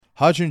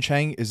Ha-Joon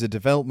Chang is a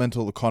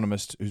developmental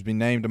economist who's been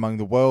named among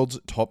the world's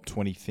top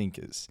 20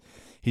 thinkers.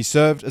 He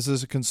served as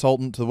a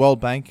consultant to the World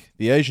Bank,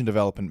 the Asian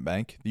Development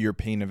Bank, the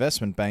European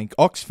Investment Bank,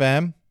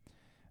 Oxfam,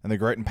 and the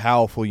great and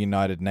powerful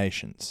United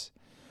Nations.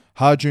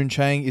 Ha-Joon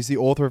Chang is the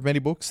author of many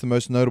books, the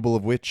most notable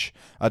of which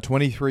are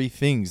 23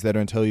 Things They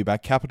Don't Tell You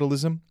About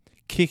Capitalism,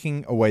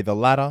 Kicking Away the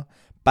Ladder,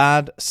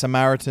 Bad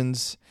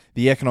Samaritans,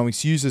 The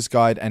Economics User's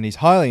Guide, and his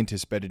highly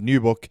anticipated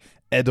new book,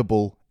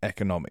 Edible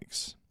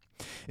Economics.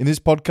 In this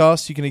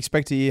podcast, you can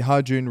expect to hear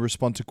Ha-Joon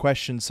respond to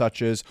questions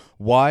such as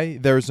why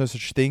there is no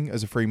such thing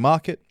as a free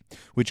market,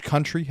 which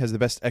country has the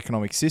best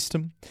economic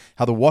system,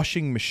 how the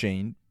washing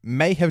machine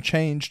may have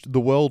changed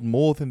the world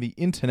more than the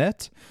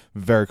internet,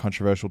 very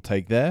controversial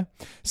take there,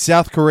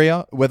 South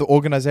Korea, whether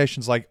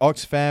organizations like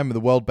Oxfam and the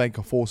World Bank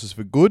are forces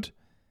for good,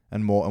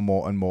 and more and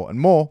more and more and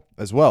more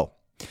as well.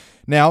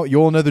 Now, you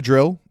all know the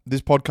drill.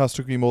 This podcast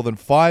took me more than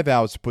 5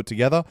 hours to put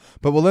together,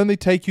 but will only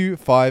take you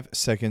 5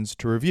 seconds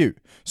to review.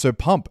 So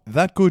pump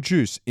that good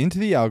juice into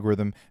the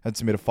algorithm and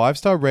submit a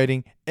 5-star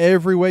rating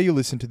everywhere you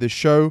listen to this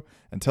show,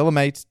 and tell a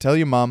mate, tell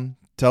your mum,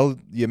 tell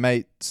your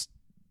mates,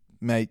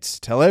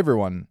 tell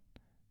everyone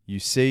you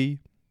see,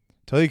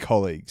 tell your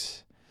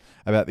colleagues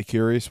about the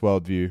Curious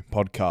Worldview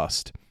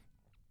podcast.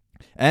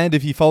 And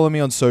if you follow me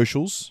on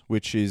socials,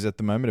 which is at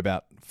the moment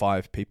about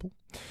 5 people,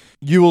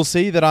 you will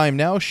see that I am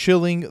now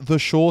shilling the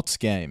Shorts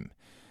game.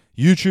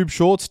 YouTube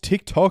Shorts,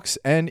 TikToks,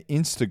 and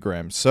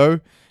Instagram. So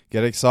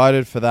get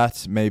excited for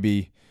that.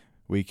 Maybe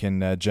we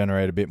can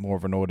generate a bit more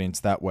of an audience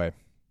that way.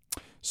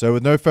 So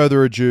with no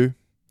further ado,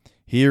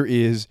 here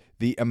is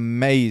the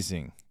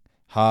amazing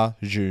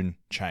Ha-Joon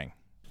Chang.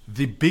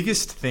 The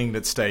biggest thing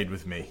that stayed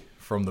with me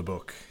from the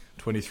book,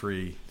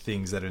 23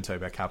 Things That Don't Tell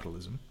You About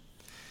Capitalism,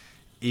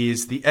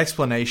 is the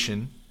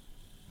explanation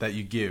that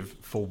you give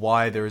for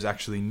why there is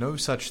actually no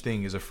such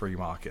thing as a free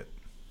market.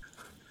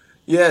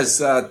 Yes,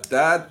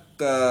 that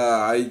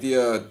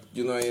idea,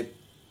 it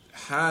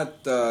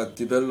had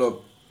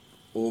developed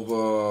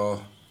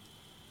over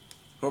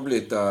probably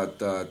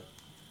the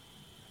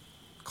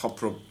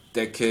couple of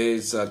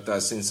decades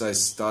since I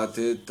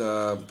started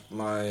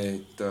my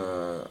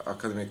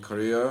academic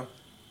career.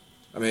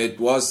 I mean, it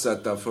was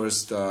the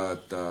first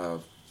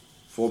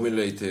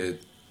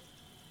formulated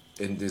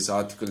in this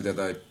article that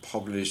I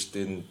published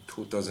in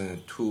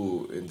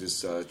 2002 in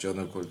this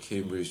journal called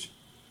Cambridge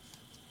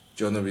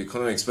Journal of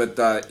Economics. But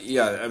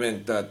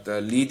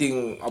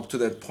leading up to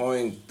that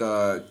point,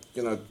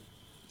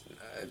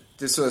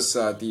 this was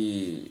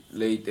the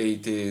late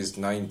 80s,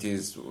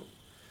 90s,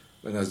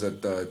 when I was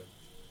at the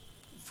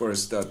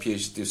first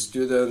PhD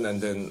student and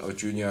then a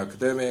junior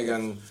academic.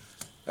 And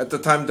at the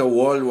time, the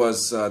world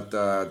was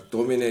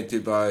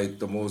dominated by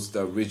the most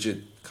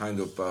rigid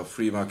kind of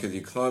free market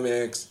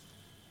economics.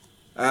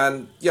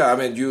 And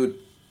you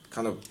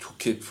kind of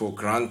took it for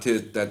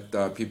granted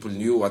that people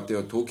knew what they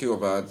were talking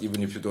about,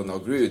 even if you don't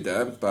agree with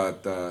them.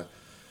 But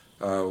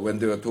when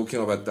they were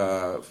talking about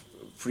the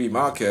free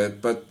market,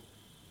 but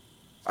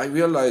I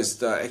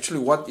realized actually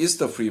what is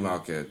the free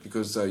market?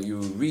 Because you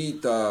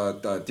read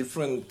the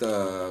different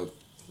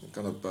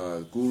kind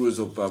of gurus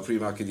of free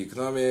market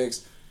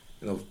economics,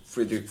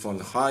 Friedrich von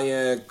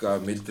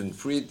Hayek, Milton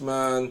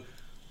Friedman.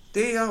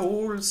 They are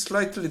all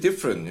slightly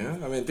different. Yeah?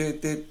 I mean,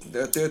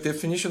 their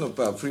definition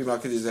of free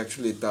market is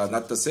actually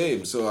not the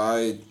same. So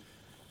I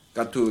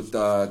got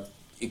to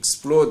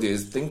explore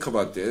this, think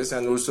about this,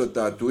 and also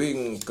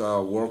doing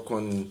work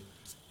on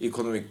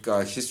economic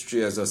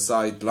history as a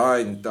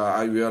sideline.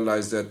 I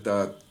realized that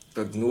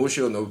the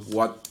notion of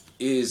what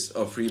is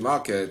a free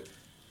market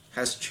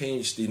has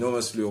changed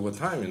enormously over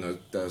time.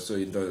 So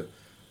in the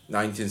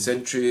 19th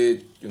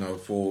century,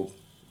 for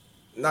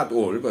not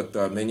all, but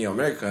many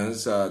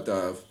Americans,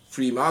 the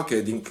free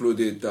market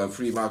included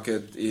free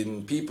market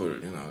in people.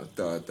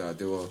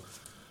 There were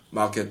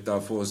market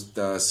for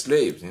the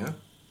slaves.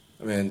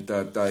 I mean, in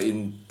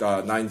the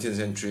 19th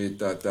century,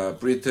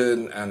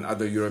 Britain and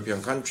other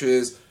European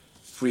countries,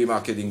 free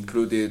market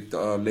included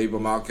labor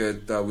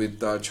market with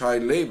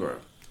child labor.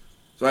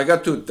 So I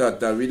got to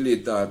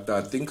really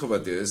think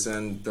about this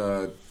and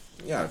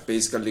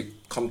basically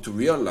come to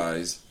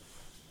realize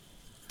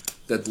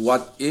that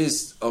what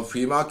is a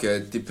free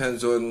market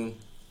depends on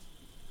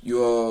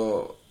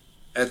your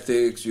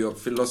ethics, your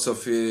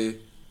philosophy,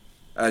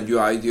 and your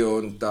idea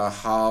on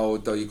how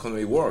the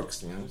economy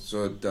works.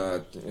 So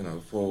that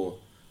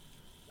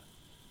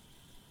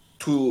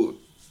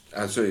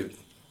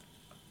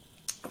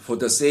for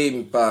the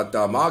same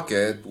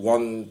market,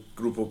 one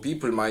group of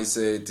people might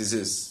say this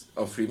is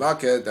a free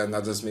market, and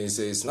others may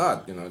say it's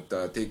not.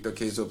 Take the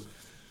case of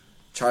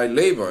child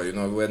labor.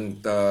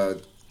 When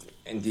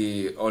in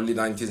the early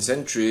 19th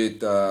century,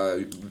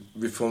 the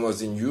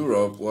reformers in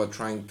Europe were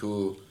trying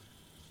to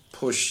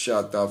push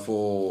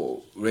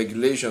for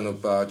regulation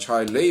of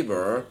child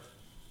labor,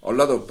 a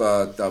lot of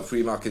the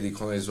free market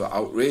economies were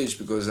outraged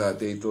because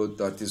they thought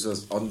that this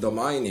was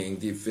undermining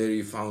the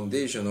very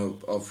foundation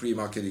of free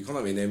market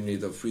economy, namely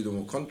the freedom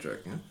of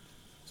contract.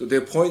 So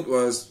their point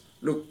was,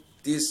 look,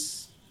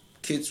 these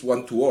kids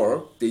want to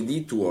work, they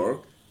need to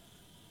work,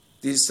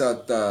 these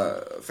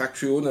the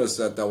factory owners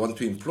that want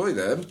to employ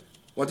them.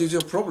 What is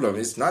your problem?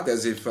 It's not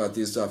as if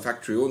these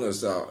factory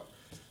owners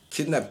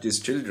kidnap these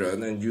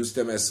children and use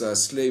them as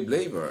slave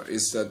labor.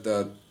 It's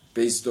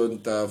based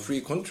on the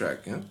free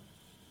contract. Yeah?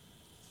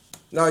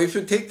 Now, if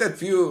you take that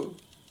view,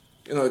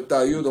 you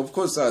would of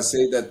course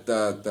say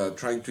that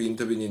trying to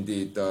intervene in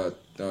the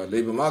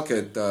labor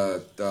market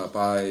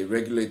by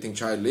regulating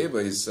child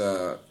labor is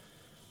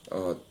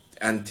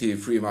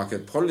anti-free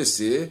market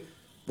policy.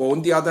 But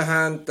on the other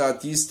hand,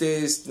 these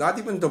days, not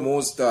even the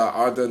most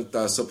ardent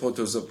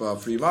supporters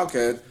of free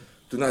market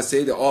do not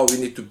say that, we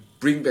need to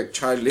bring back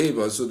child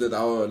labor so that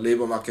our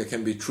labor market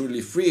can be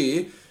truly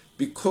free,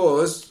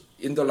 because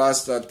in the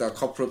last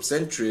couple of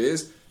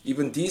centuries,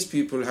 even these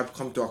people have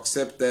come to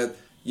accept that,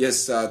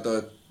 yes,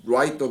 the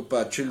right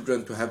of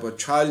children to have a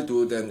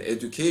childhood and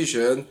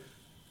education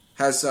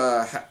has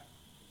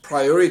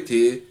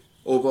priority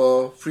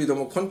over freedom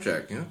of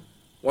contract. Yeah?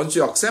 Once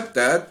you accept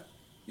that,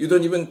 you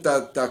don't even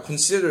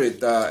consider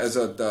it as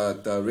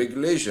a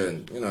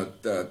regulation.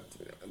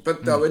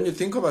 But when you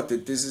think about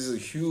it, this is a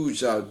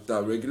huge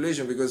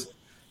regulation, because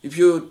if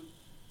you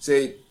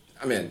say,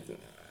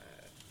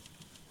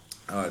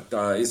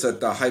 it's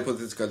a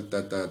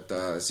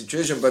hypothetical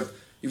situation, but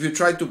if you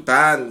try to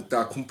ban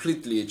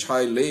completely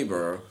child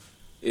labor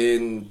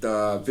in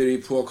the very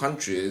poor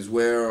countries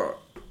where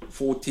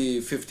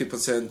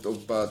 40-50%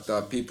 of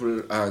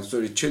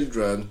the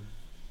children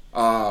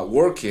are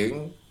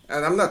working,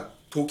 and I'm not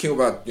talking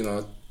about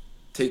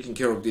taking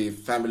care of the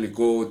family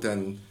goat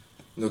and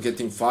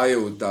getting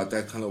fired,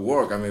 that kind of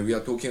work. We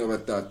are talking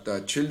about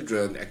the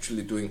children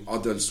actually doing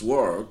adults'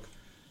 work,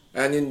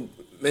 and in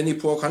many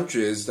poor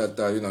countries that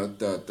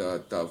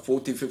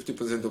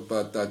 40-50% of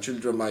the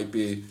children might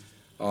be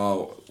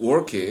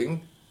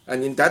working,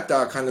 and in that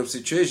kind of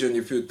situation,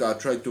 if you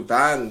try to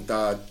ban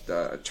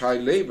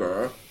child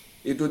labor,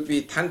 it would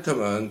be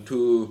tantamount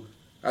to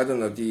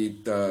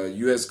the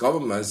U.S.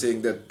 government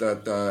saying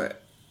that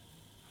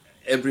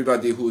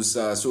everybody whose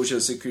social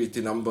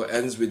security number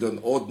ends with an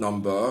odd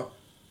number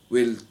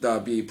will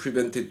be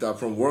prevented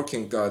from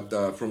working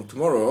from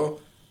tomorrow.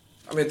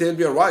 There'll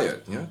be a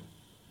riot. Yeah.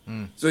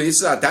 So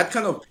it's that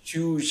kind of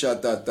huge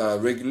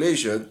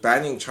regulation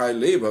banning child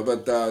labor,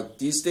 but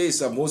these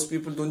days most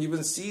people don't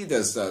even see it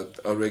as a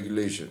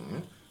regulation.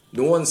 Yeah?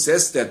 No one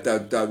says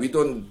that we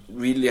don't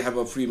really have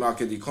a free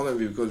market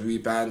economy because we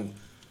ban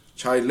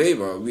child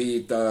labor.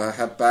 We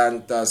have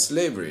banned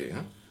slavery.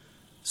 Yeah?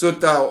 So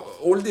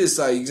all these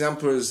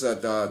examples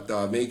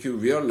that make you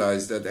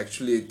realize that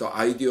actually the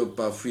idea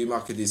of free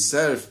market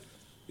itself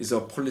is a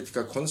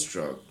political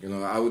construct.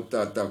 I would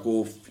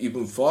go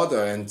even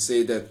further and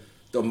say that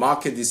the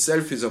market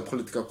itself is a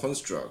political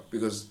construct,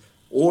 because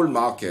all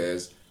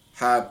markets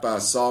have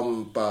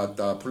some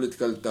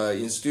political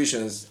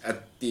institutions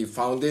at the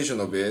foundation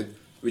of it,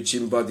 which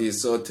embody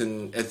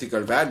certain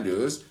ethical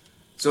values.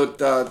 So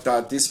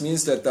this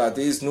means that there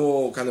is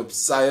no kind of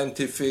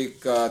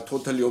scientific,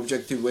 totally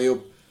objective way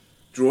of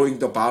drawing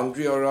the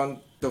boundary around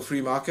the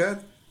free market.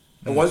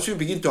 And once you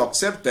begin to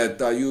accept that,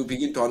 you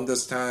begin to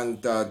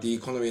understand the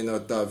economy in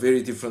a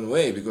very different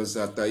way, because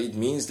it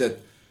means that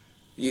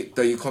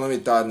the economy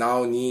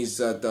now needs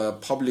the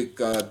public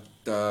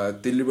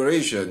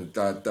deliberation,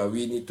 that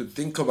we need to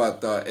think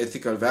about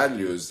ethical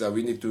values, that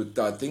we need to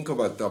think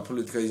about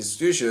political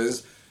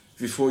institutions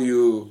before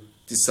you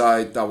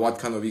decide what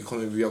kind of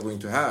economy we are going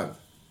to have.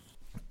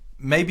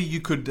 Maybe you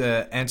could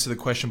answer the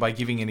question by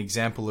giving an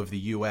example of the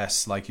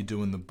US, like you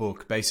do in the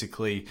book.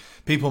 Basically,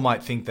 people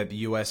might think that the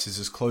US is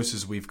as close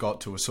as we've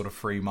got to a sort of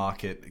free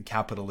market,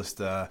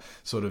 capitalist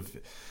sort of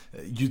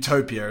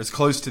utopia, as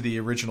close to the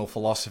original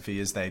philosophy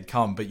as they'd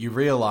come. But you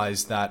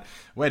realize that,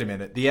 wait a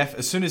minute,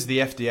 as soon as the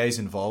FDA is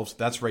involved,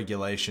 that's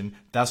regulation.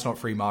 That's not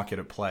free market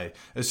at play.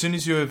 As soon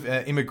as you have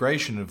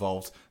immigration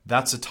involved,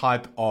 that's a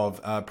type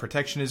of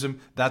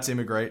protectionism. That's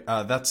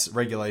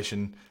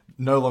regulation.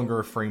 No longer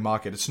a free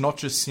market. It's not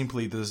just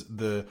simply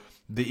the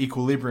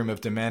equilibrium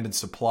of demand and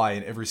supply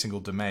in every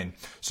single domain.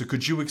 So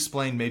could you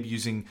explain, maybe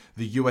using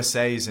the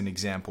USA as an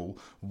example,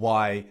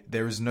 why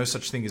there is no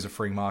such thing as a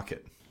free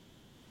market?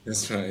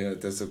 That's right. Yeah,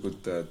 that's a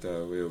good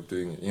way of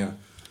doing it. Yeah.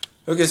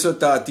 Okay. So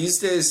these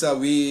days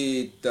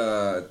we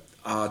are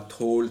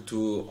told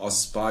to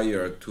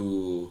aspire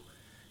to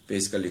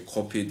basically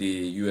copy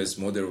the U.S.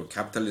 model of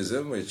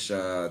capitalism, which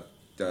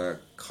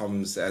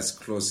comes as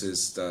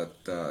closest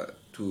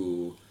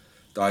to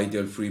the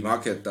ideal free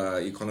market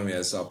economy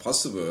as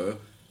possible.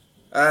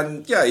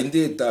 And yeah,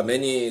 indeed,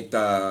 many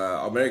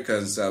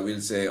Americans will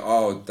say,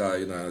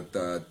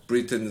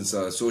 Britain's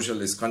a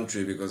socialist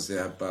country because they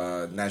have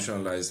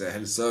nationalized the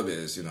health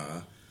service,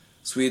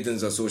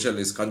 Sweden's a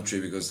socialist country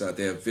because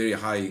they have very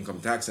high income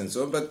tax and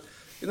so on. But,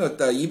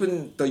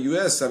 even the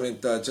US,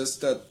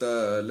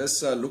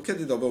 let's look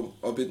at it a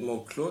bit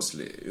more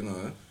closely,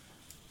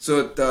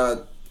 So,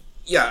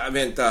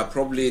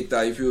 probably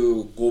if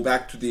you go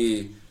back to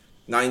the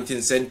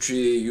 19th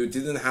century, you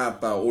didn't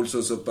have all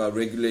sorts of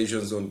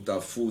regulations on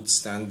the food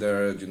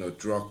standard,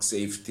 drug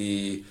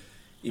safety,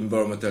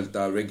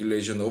 environmental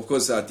regulation. Of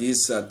course,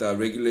 these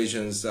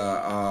regulations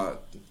are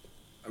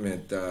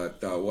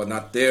were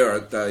not there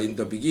in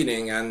the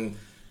beginning, and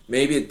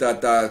maybe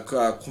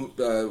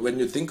when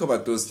you think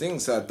about those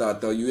things,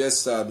 the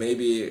U.S.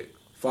 Maybe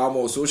far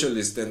more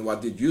socialist than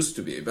what it used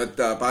to be. But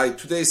by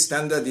today's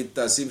standard, it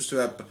seems to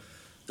have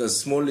the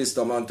smallest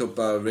amount of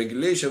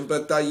regulation.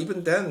 But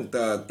even then,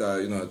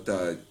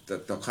 the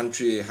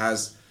country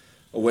has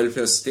a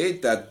welfare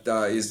state that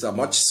is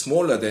much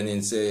smaller than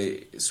in,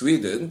 say,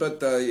 Sweden, but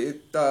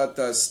it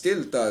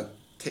still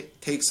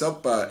takes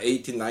up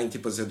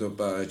 80-90% of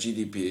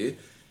GDP.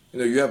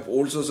 You have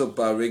all sorts of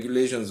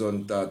regulations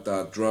on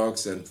the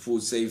drugs and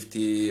food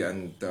safety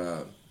and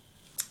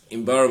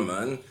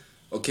environment.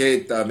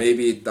 Okay,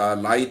 maybe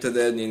lighter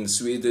than in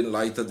Sweden,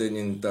 lighter than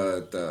in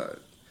the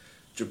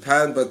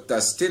Japan, but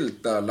still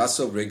lots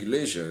of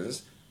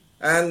regulations.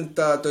 And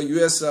the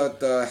U.S.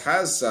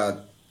 has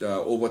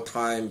over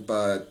time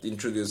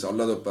introduced a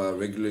lot of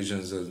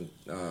regulations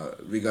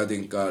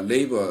regarding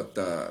labor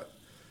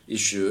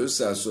issues.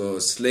 So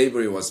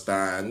slavery was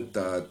banned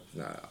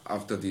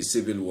after the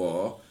Civil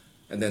War,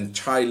 and then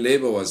child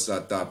labor was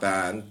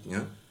banned.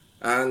 Yeah?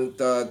 And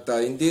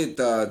indeed,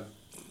 there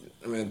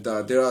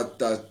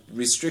are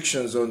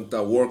restrictions on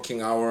the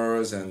working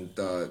hours and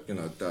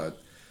the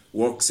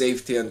work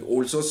safety and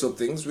all sorts of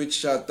things,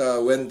 which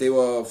when they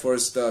were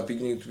first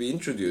beginning to be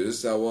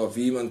introduced, were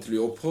vehemently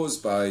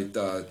opposed by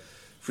the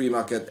free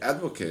market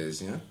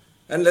advocates. Yeah?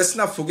 And let's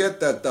not forget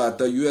that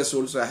the U.S.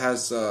 also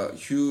has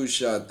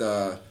huge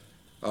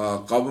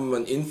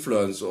government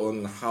influence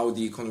on how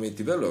the economy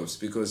develops,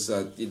 because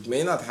it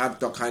may not have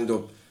the kind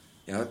of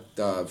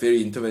the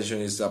very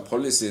interventionist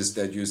policies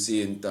that you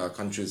see in the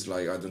countries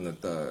like, I don't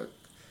know,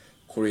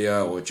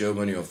 Korea or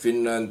Germany or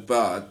Finland,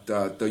 but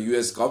the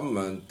U.S.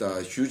 government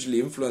hugely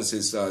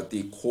influences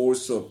the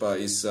course of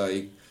its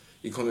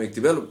economic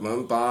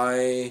development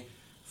by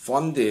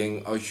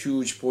funding a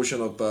huge portion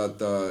of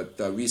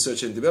the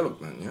research and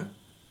development. Yeah?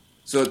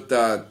 So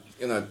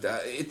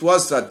it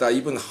was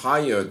even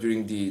higher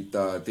during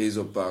the days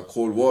of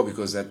Cold War,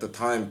 because at the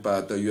time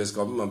the U.S.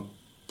 government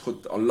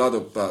put a lot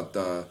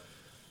of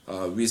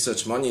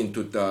research money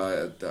into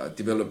the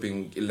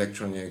developing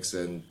electronics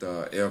and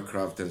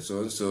aircraft and so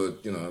on. So,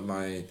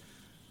 my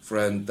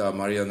friend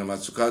Mariana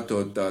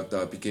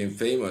Mazzucato became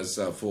famous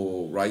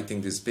for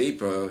writing this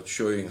paper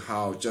showing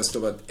how just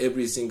about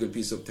every single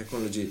piece of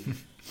technology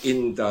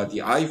in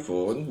the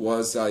iPhone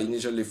was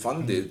initially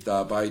funded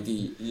by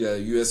the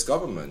U.S.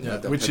 government. Yeah,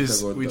 which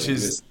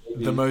is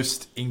the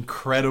most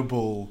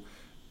incredible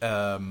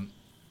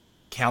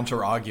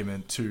counter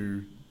argument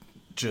to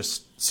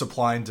just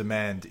supply and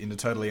demand in a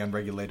totally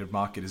unregulated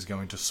market is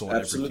going to sort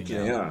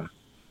everything out.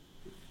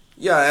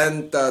 Yeah,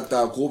 and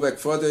go back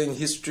further in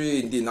history,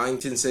 in the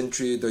 19th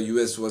century, the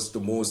U.S. was the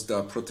most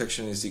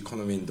protectionist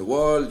economy in the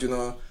world.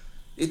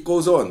 It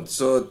goes on.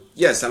 So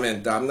yes,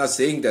 I'm not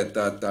saying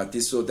that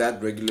this or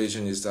that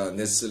regulation is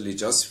necessarily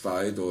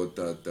justified or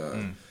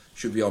that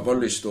should be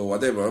abolished or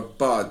whatever,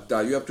 but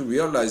you have to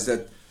realize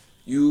that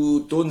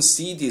you don't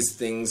see these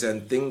things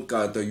and think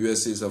the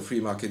U.S. is a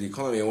free market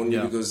economy only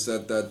because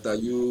that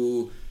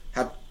you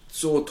have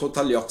so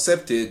totally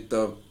accepted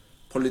the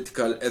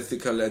political,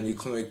 ethical, and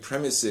economic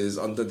premises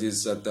under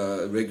these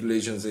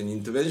regulations and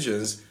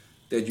interventions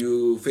that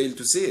you fail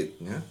to see it.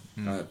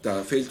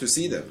 Yeah, fail to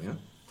see them. Yeah,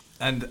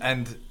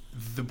 and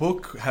the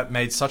book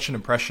made such an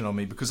impression on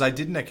me because I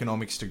did an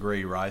economics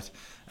degree, right?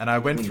 And I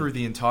went through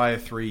the entire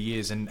 3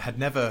 years and had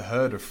never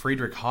heard of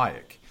Friedrich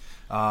Hayek.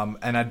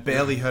 And I'd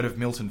barely heard of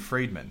Milton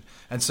Friedman.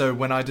 And so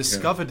when I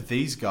discovered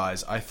these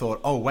guys, I thought,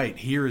 oh, wait,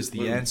 here is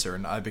the answer.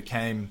 And I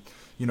became,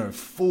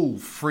 full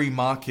free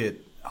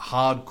market,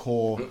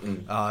 hardcore,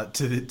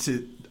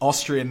 to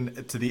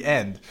Austrian to the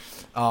end.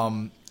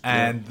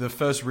 And the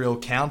first real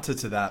counter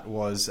to that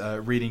was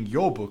reading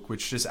your book,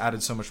 which just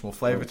added so much more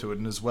flavor to it.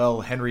 And as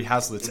well, Henry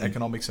Hazlitt's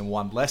Economics in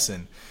One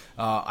Lesson.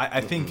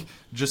 I think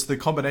just the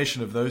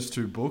combination of those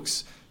two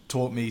books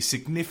taught me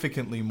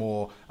significantly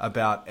more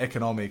about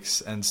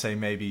economics and say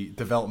maybe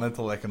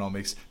developmental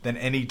economics than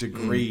any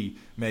degree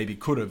maybe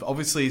could have.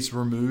 Obviously, it's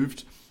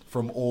removed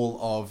from all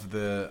of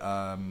the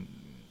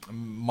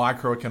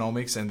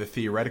microeconomics and the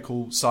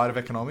theoretical side of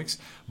economics,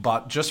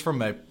 but just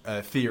from a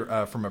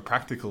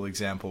practical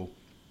example,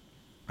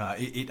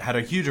 it had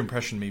a huge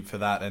impression on me for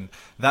that, and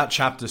that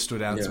chapter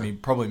stood out to me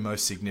probably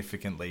most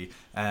significantly.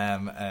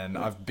 And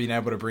I've been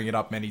able to bring it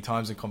up many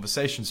times in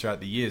conversations throughout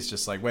the years,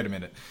 just like, wait a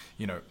minute,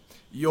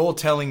 you're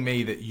telling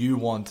me that you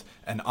want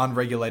an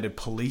unregulated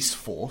police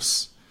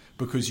force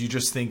because you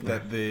just think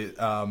that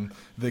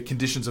the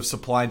conditions of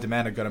supply and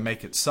demand are going to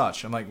make it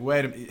such. I'm like,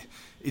 wait a minute,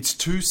 it's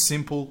too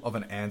simple of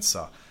an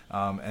answer.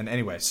 And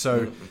anyway,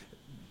 so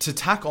to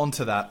tack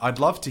onto that, I'd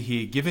love to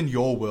hear, given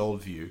your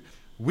worldview,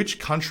 which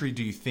country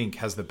do you think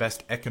has the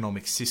best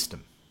economic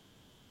system?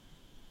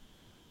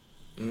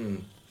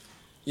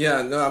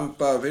 Yeah, no,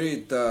 I'm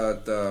very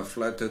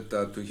flattered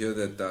to hear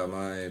that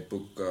my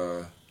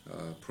book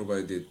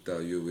provided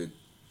you with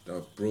a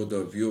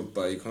broader view of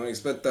economics.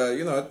 But,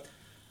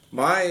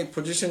 my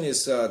position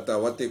is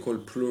what they call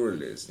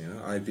pluralist.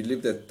 I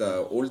believe that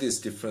all these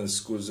different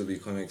schools of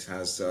economics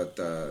has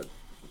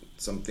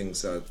some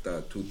things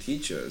to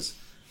teachers.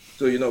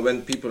 So,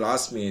 when people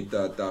ask me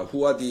that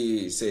who are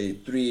the, say,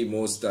 three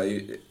most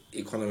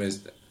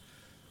economists,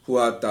 who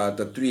are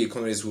the three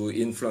economists who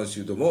influence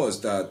you the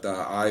most,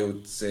 I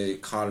would say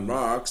Karl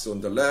Marx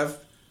on the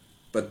left,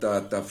 but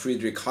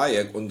Friedrich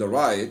Hayek on the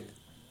right,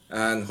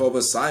 and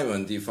Herbert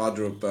Simon, the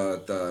father of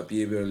the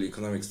behavioral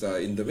economics,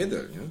 in the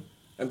middle.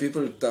 And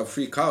people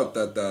freak out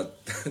that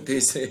they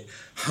say,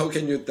 how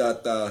can you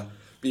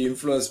be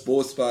influenced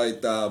both by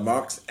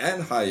Marx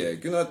and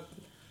Hayek?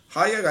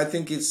 Hayek, I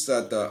think, is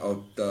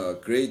the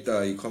great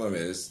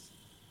economist.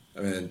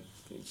 I mean,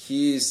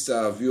 his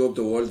view of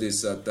the world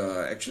is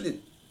actually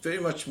very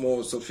much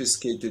more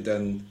sophisticated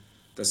than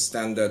the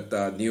standard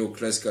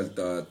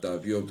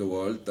neoclassical view of the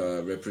world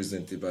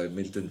represented by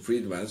Milton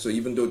Friedman. So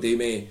even though they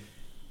may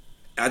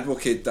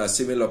advocate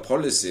similar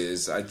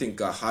policies, I think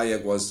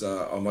Hayek was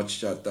a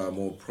much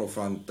more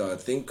profound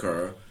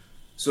thinker.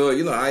 So,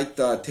 I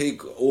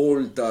take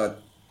all the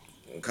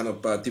kind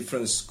of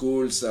different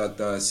schools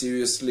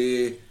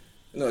seriously.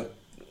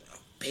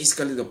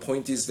 Basically the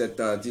point is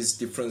that these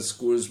different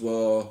schools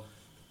were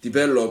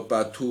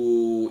developed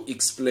to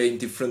explain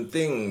different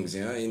things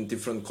in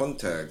different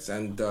contexts,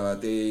 and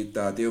they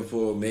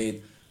therefore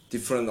made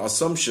different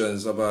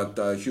assumptions about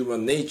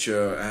human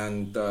nature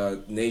and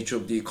nature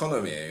of the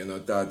economy.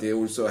 They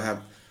also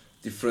have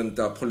different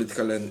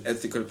political and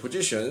ethical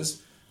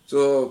positions.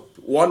 So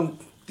one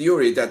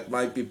theory that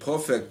might be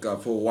perfect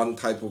for one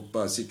type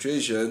of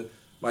situation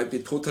might be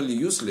totally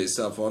useless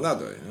for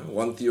another.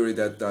 One theory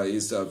that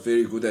is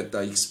very good at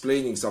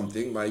explaining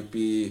something might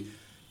be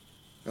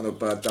kind of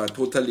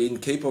totally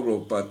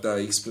incapable of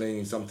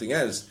explaining something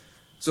else.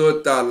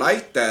 So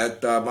like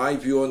that, my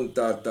view on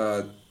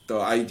the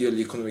ideal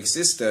economic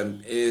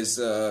system is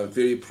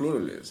very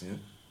pluralist.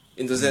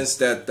 In the sense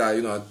that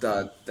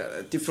the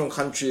different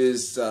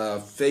countries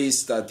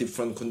faced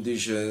different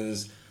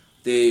conditions,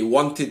 they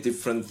wanted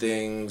different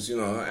things,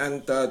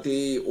 and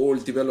they all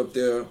developed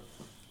their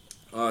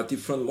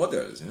different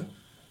models.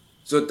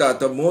 So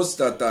the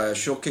most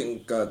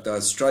shocking,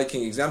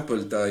 striking example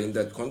in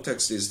that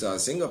context is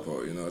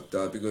Singapore.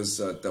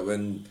 Because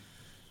when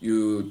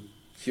you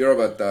hear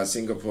about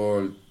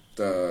Singapore,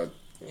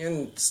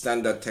 in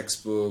standard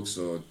textbooks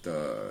or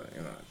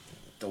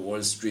the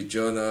Wall Street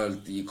Journal,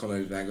 the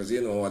Economic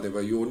Magazine, or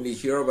whatever, you only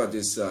hear about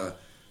this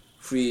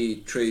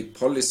free trade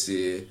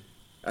policy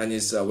and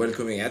its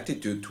welcoming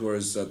attitude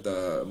towards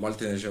the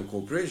multinational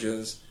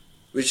corporations,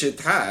 which it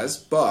has,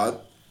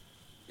 but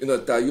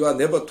you are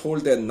never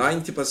told that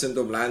 90%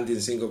 of land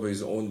in Singapore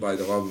is owned by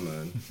the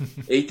government.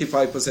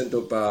 85%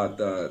 of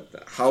the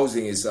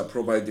housing is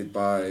provided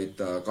by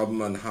the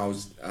government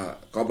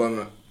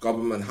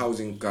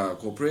housing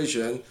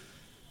corporation,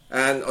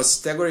 and a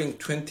staggering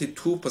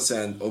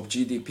 22% of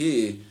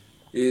GDP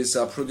is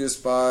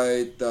produced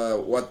by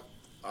what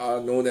are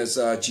known as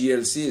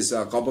GLCs,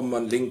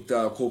 government-linked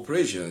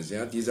corporations.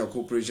 These are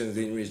corporations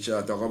in which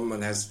the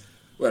government has,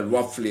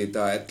 roughly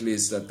at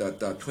least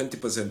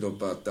 20%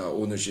 of the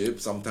ownership,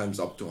 sometimes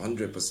up to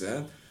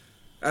 100%.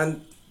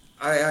 And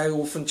I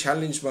often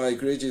challenge my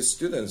graduate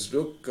students,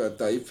 look,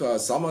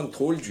 if someone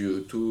told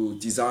you to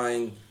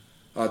design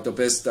the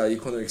best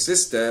economic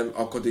system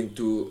according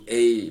to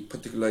a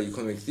particular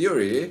economic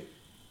theory,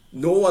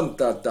 no one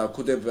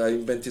could have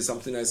invented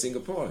something like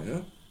Singapore,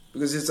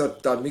 because it's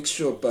a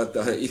mixture of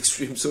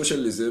extreme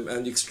socialism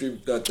and extreme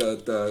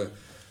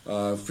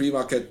free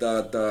market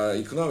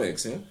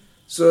economics.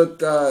 So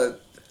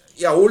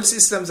all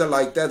systems are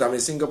like that. I mean,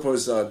 Singapore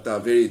is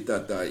a very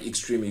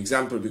extreme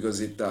example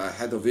because it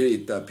had a very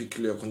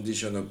peculiar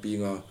condition of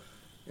being a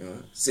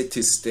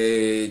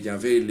city-state,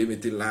 very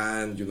limited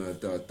land,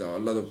 a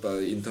lot of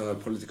internal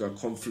political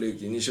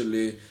conflict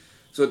initially.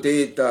 So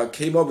they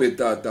came up with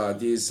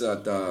these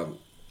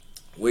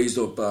ways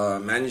of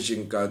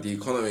managing the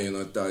economy.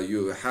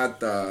 You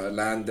had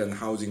land and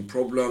housing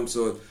problems.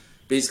 So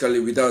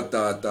basically, without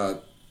the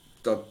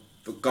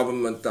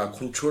government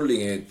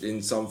controlling it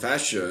in some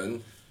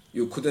fashion,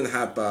 you couldn't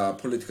have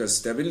political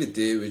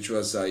stability, which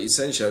was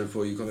essential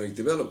for economic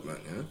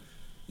development.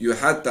 You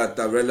had that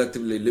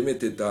relatively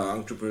limited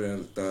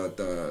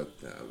entrepreneurial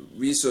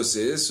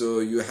resources, so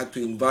you had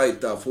to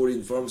invite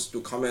foreign firms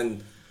to come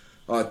and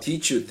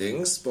teach you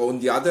things. But on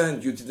the other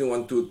hand, you didn't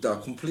want to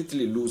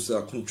completely lose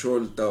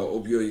control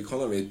of your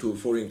economy to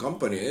foreign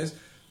companies.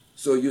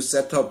 So you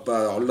set up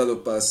a lot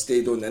of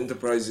state-owned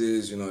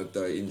enterprises,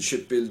 in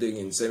shipbuilding,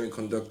 in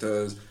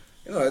semiconductors,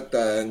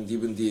 and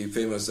even the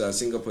famous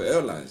Singapore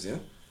Airlines.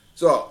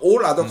 So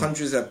all other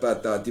countries have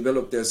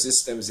developed their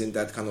systems in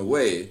that kind of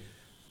way.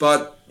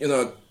 But,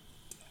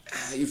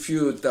 if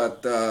you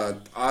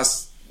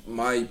ask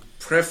my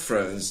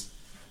preference,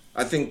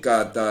 I think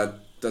that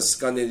the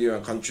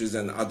Scandinavian countries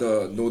and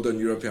other Northern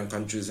European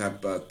countries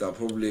have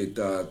probably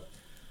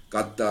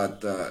got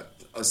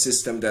a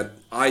system that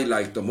I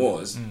like the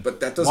most. But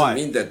that doesn't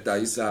mean that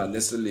it's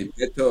necessarily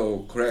better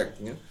or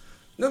correct.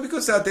 No,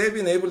 because they've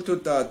been able to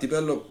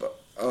develop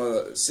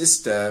a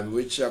system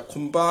which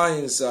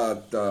combines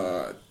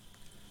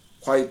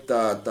quite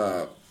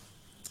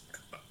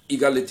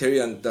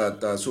egalitarian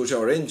the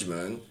social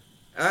arrangement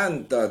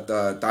and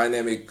the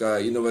dynamic,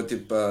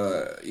 innovative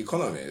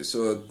economy.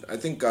 So I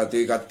think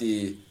they got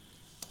the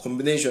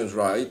combinations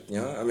right.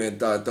 I mean,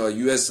 the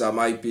U.S.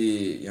 might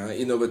be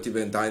innovative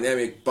and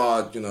dynamic,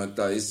 but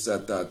it's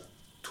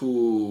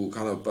too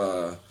kind of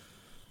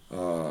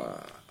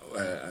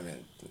I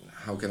mean,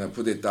 how can I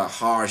put it?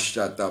 Harsh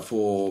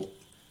for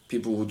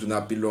people who do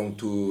not belong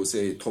to,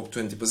 say, top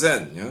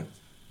 20%. Yeah.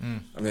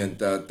 I mean,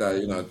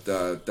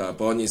 the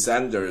Bernie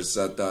Sanders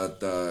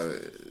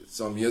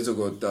some years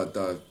ago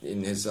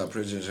in his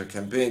presidential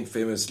campaign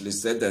famously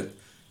said that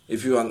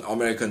if you want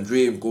American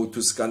dream, go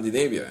to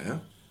Scandinavia. Yeah?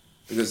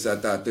 Because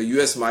the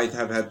U.S. might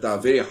have had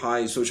very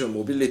high social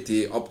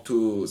mobility up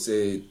to,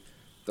 say,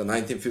 the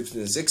 1950s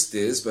and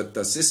 60s, but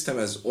the system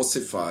has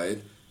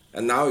ossified,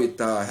 and now it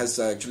has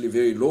actually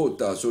very low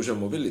social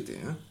mobility.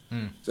 Yeah?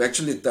 So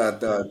actually,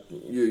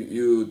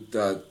 you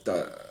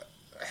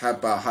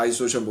have high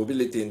social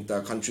mobility in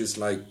the countries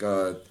like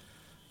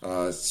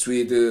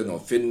Sweden or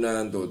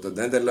Finland or the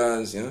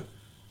Netherlands. Yeah?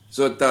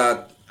 So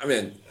I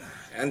mean,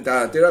 and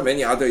there are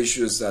many other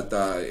issues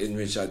in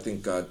which I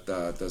think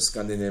the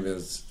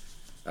Scandinavians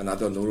and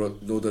other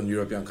Northern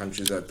European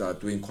countries that are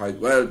doing quite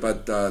well,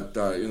 but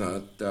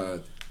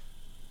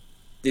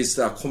this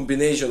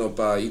combination of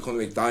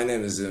economic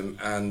dynamism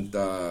and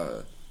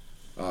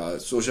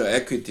social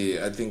equity,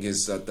 I think,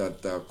 is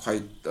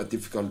quite a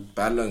difficult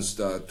balance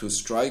to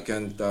strike,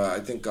 and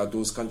I think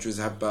those countries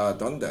have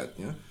done that.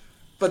 Yeah?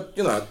 But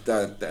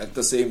at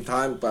the same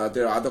time,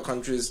 there are other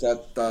countries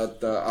that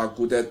are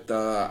good at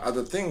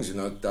other things.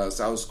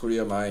 South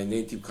Korea, my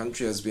native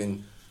country, has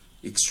been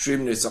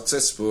extremely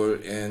successful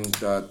in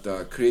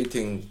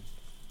creating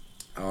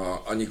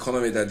an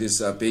economy that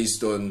is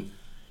based on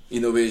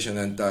innovation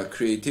and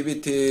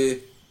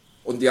creativity.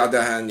 On the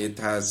other hand, it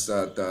has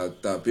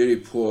the very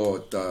poor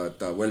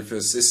the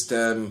welfare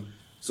system,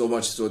 so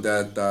much so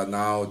that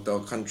now the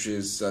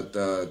countries that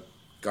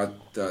got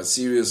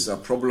serious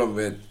problem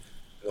with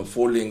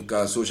falling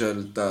social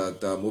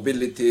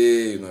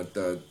mobility,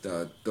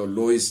 the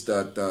lowest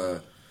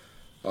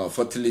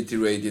fertility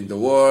rate in the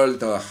world,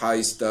 the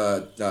highest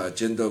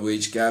gender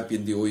wage gap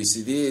in the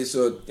OECD.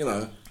 So,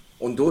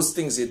 on those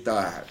things it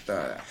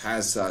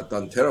has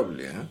done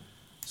terribly. Huh?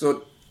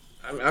 So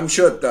I'm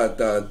sure that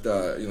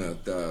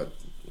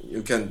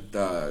you can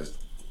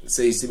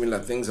say similar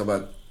things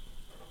about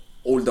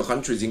all the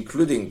countries,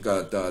 including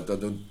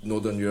the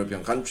Northern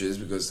European countries,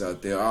 because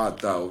there are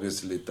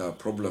obviously the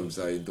problems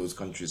in those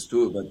countries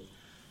too. But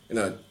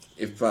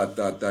if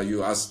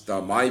you ask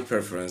my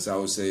preference, I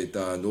would say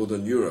the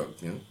Northern Europe.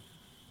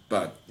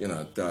 But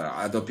the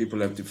other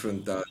people have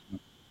different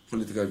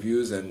political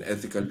views and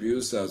ethical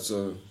views.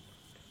 So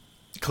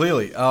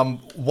clearly,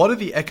 what are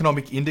the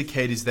economic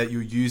indicators that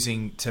you're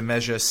using to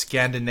measure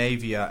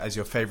Scandinavia as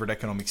your favorite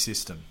economic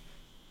system?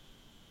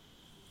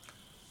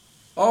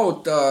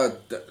 Oh,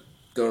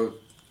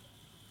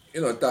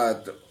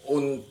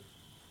 on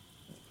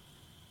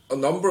a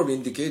number of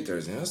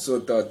indicators. Yeah? So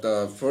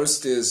the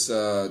first is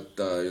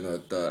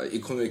the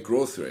economic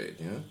growth rate.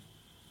 Yeah?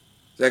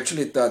 So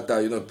actually,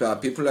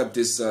 people have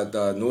this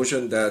the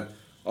notion that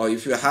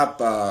if you have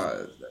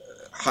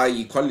high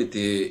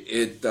equality,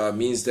 it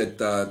means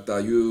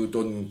that you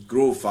don't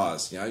grow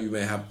fast. Yeah, you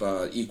may have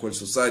equal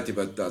society,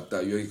 but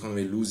your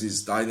economy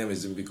loses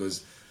dynamism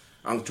because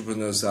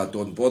entrepreneurs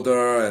don't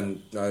bother,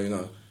 and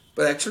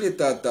But actually,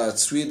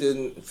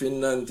 Sweden,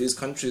 Finland, these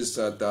countries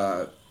in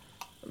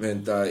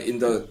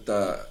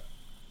the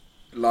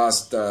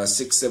last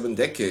 6-7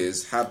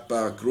 decades have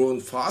grown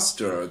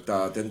faster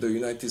than the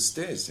United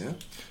States. Yeah?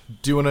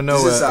 Do you want to know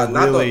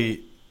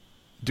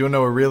Do you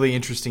know a really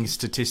interesting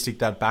statistic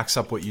that backs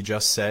up what you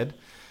just said?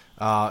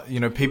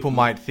 People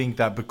might think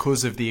that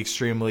because of the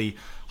extremely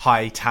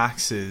high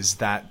taxes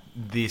that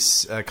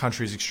this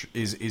country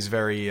is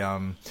very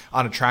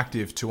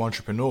unattractive to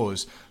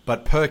entrepreneurs.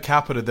 But per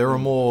capita, there are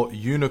more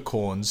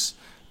unicorns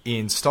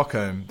in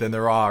Stockholm than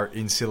there are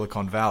in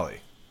Silicon Valley.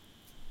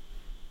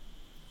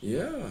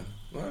 Yeah.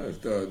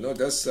 No,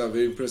 that's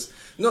very impressive.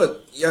 No,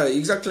 yeah,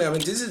 exactly. I mean,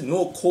 this is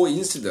no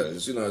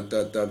coincidence,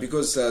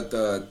 because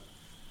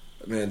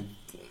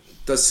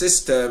the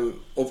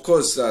system, of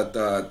course,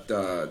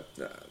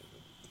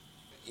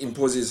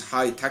 imposes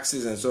high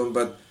taxes and so on,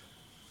 but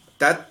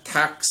that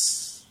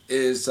tax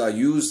is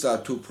used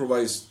to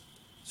provide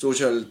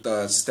social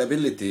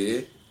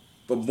stability.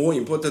 But more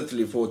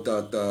importantly, for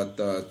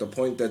the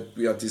point that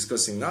we are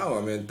discussing now,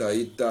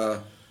 it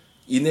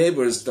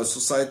enables the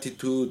society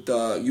to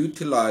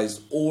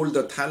utilize all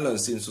the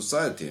talents in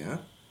society. Huh?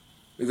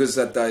 Because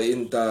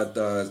in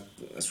the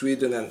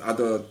Sweden and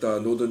other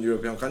Northern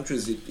European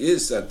countries, it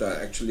is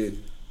actually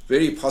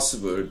very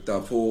possible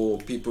for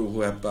people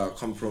who have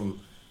come from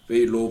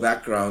very low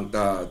background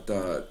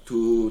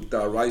to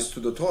rise to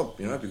the top,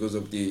 because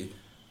of the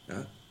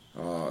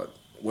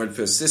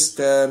welfare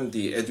system,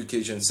 the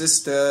education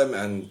system,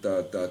 and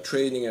the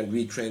training and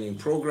retraining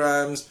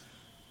programs.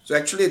 So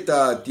actually,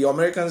 the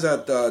Americans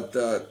are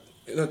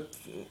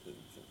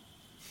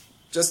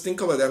just think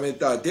about it.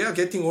 They are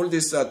getting all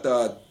this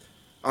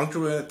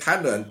entrepreneurial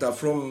talent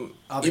from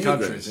Other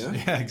immigrants.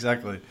 countries. Yeah, Yeah,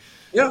 exactly.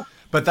 yeah.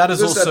 But that is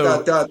Because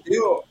also they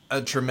are-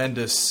 a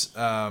tremendous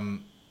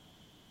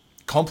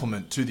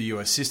compliment to the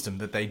US system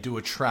that they do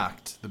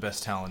attract the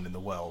best talent in the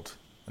world.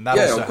 And that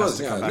yeah, also of has course,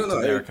 to yeah. come back No, to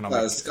no, their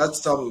economic. it's got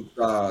some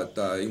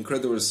the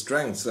incredible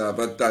strengths,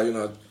 but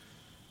it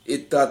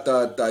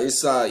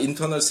its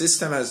internal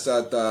system has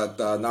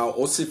now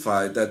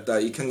ossified that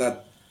it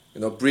cannot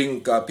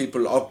bring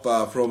people up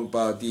from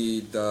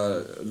the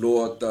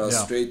lower Yeah.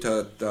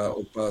 strata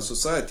of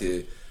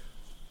society.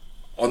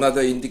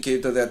 Another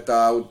indicator that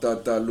I would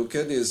look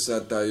at is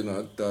that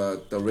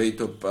the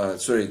rate of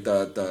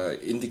the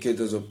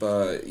indicators of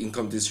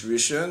income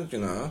distribution.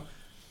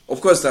 Of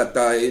course, that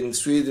in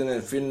Sweden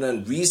and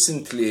Finland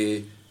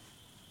recently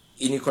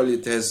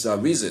inequality has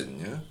risen.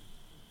 Yeah?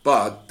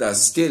 But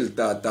still,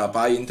 that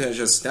by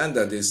international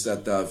standard is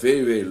that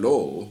very, very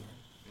low,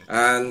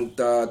 and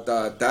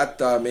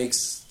that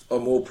makes a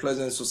more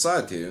pleasant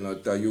society.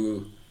 That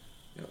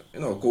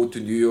go to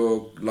New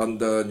York,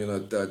 London.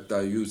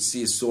 That you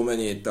see so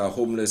many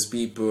homeless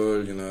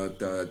people.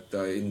 That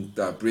in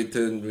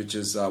Britain, which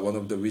is one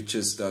of the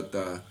richest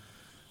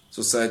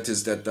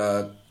societies that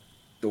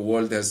the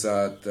world has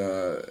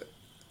the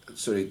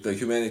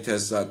humanity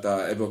has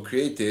ever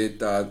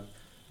created.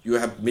 You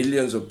have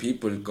millions of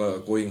people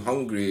going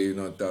hungry.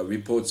 The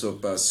reports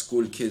of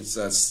school kids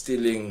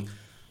stealing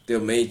their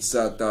mates'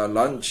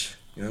 lunch.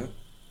 I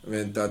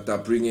mean,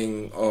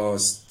 bringing a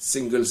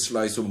single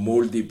slice of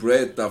moldy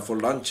bread for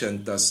lunch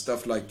and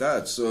stuff like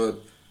that. So,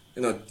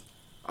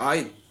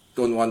 I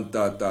don't want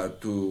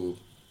to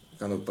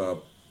kind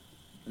of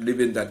live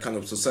in that kind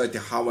of society.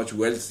 How much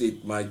wealth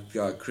it might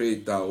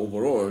create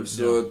overall.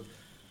 So,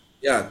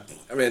 yeah,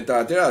 I mean,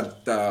 there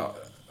are.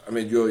 I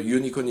mean, your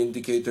unicorn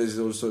indicator is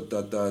also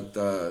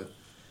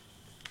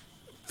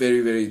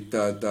very, very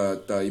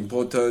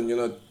important.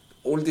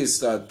 All these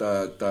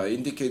the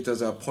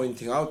indicators are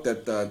pointing out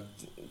that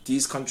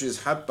these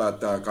countries have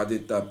got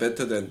it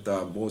better than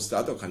most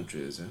other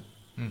countries.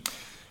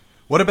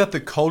 What about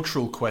the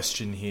cultural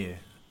question here?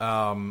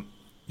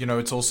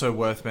 It's also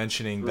worth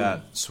mentioning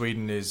that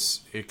Sweden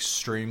is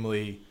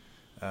extremely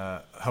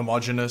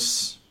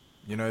homogenous.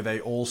 They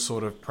all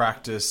sort of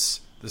practice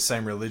the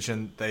same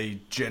religion. They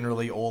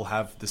generally all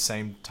have the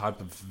same type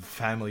of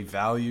family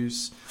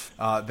values.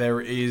 There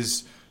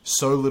is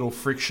so little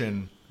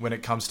friction when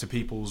it comes to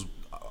people's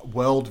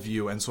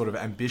worldview and sort of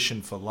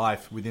ambition for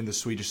life within the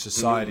Swedish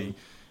society,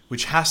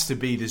 which has to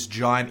be this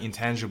giant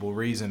intangible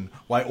reason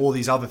why all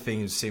these other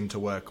things seem to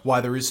work,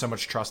 why there is so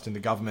much trust in the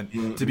government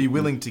to be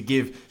willing to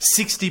give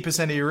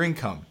 60% of your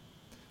income,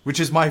 which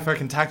is my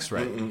fucking tax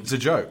rate. It's a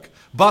joke.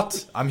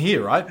 But I'm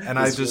here, right? And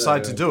I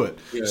decide to do it.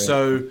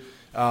 So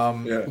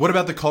what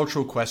about the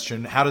cultural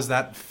question? How does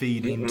that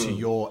feed into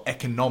your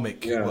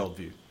economic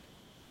worldview?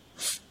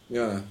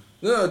 Yeah.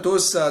 No,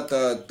 those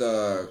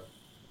are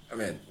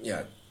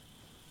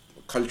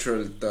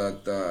cultural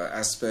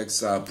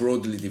aspects are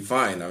broadly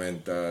defined. I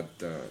mean, the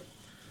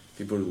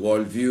people's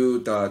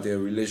worldview, their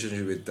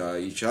relationship with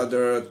each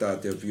other,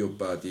 their view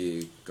about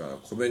the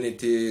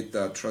community,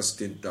 the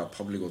trust in the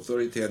public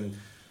authority, and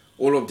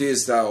all of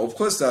these. Of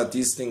course,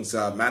 these things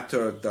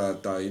matter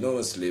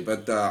enormously.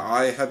 But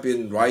I have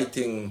been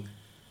writing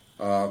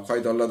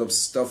quite a lot of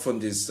stuff on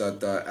this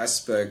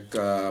aspect,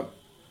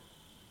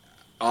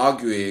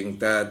 arguing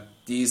that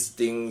these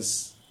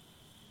things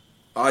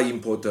are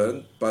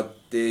important, but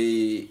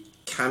they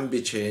can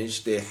be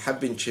changed. They have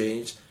been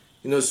changed.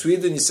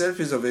 Sweden itself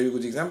is a very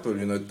good example.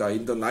 In the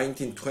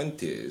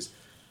 1920s,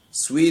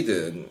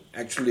 Sweden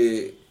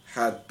actually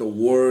had the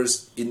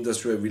worst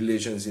industrial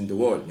relations in the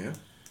world. Yeah?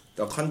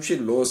 The country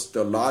lost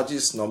the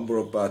largest number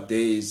of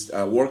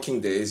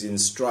working days in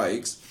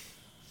strikes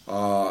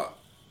per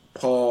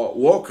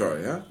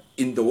worker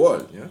in the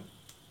world. Yeah?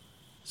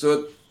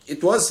 So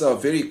it was a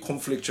very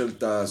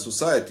conflictual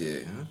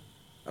society. Yeah?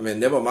 I mean,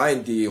 never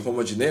mind the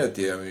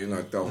homogeneity. I mean,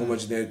 the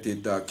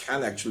homogeneity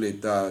can actually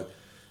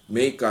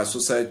make a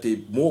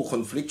society more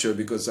conflictual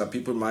because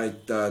people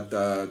might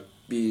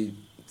be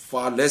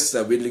far less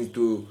willing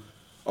to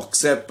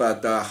accept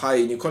high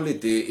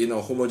inequality in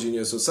a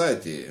homogeneous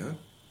society.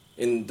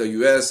 In the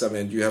U.S., I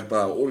mean, you have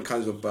all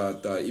kinds of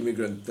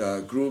immigrant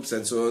groups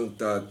and so on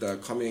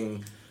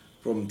coming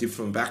from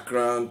different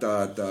backgrounds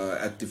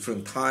at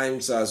different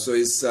times. So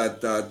it's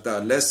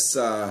less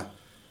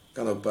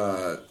kind of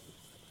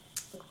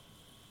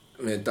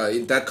in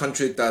that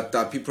country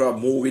that people are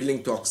more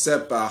willing to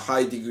accept a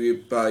high degree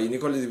of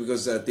inequality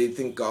because they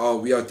think,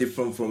 we are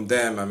different from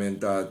them. I mean,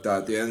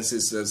 the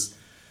ancestors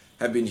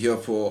have been here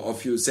for a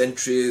few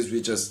centuries.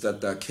 We just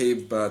came,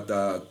 in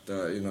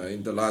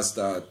the last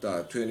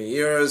 20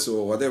 years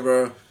or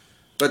whatever.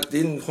 But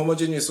in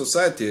homogeneous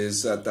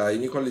societies,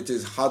 inequality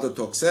is harder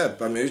to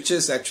accept. I mean, which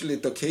is actually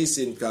the case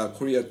in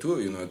Korea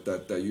too.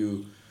 That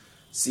you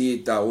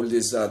see all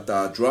these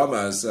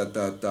dramas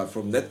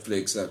from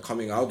Netflix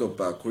coming out of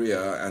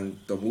Korea and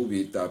the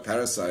movie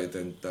Parasite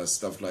and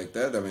stuff like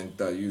that. I mean,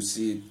 you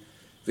see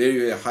very,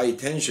 very high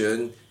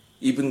tension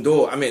even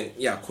though, I mean,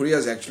 yeah, Korea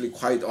is actually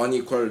quite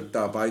unequal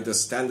by the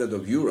standard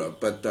of Europe,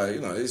 but,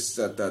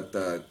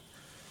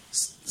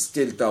 it's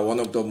still one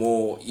of the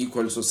more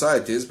equal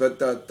societies, but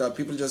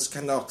people just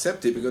cannot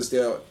accept it because they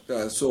are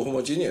so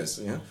homogeneous.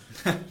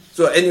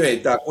 So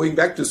anyway, going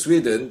back to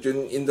Sweden,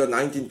 in the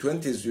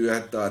 1920s, you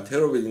had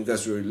terrible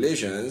industrial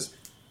relations,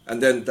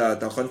 and then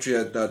the country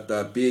had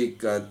big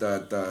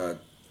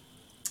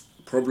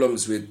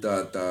problems with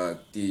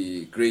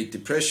the Great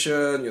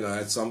Depression.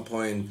 At some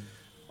point,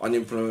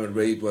 unemployment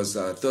rate was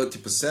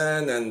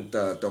 30%, and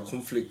the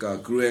conflict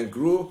grew and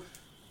grew.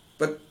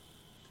 But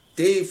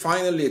they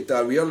finally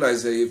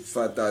realized that if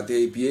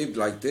they behave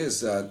like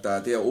this,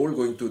 they are all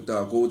going to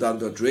go down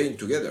the drain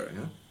together.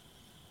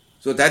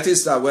 So that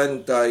is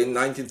when in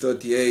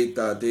 1938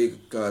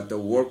 the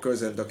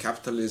workers and the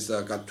capitalists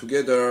got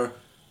together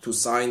to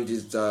sign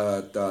this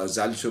the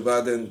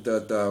Saltsjöbaden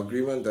the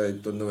agreement. I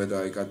don't know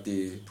whether I got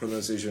the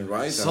pronunciation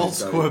right.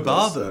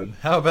 Saltsjöbaden.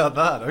 How about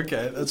that?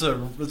 Okay, that's a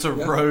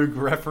rogue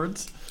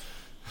reference.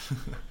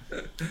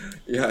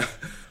 Yeah.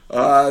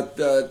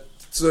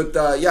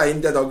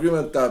 In that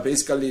agreement,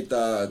 basically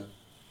the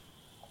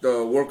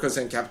workers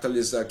and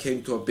capitalists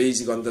came to a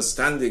basic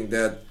understanding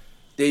that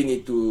they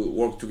need to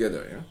work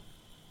together.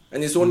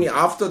 And it's only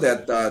after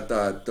that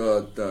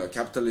the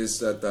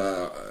capitalists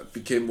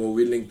became more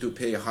willing to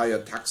pay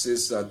higher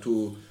taxes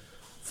to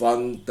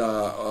fund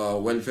the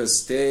welfare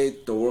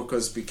state. The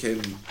workers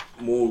became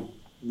more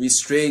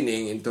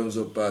restraining in terms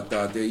of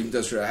the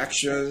industrial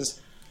actions.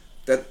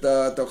 That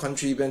the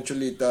country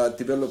eventually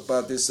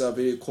developed this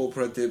very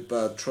cooperative,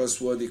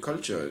 trustworthy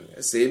culture.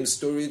 Same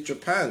story in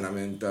Japan. I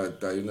mean,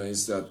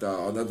 it's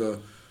another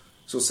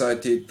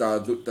society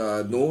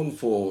known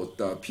for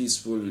the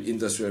peaceful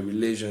industrial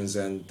relations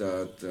and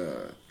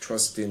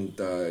trust in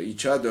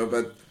each other.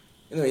 But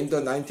in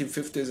the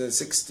 1950s and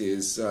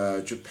 60s,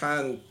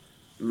 Japan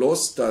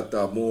lost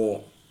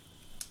more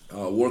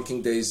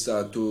working days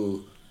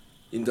to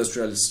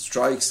industrial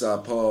strikes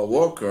per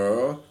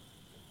worker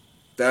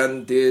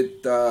than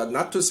did,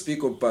 not to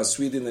speak of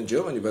Sweden and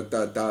Germany, but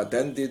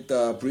then did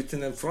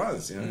Britain and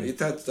France. It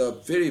had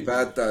very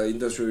bad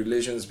industrial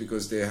relations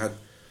because they had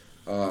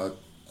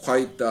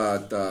quite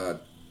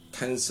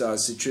tense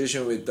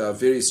situation with a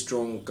very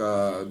strong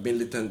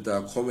militant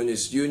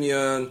communist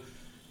union,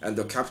 and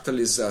the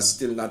capitalists are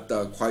still not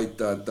quite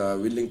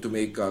willing to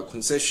make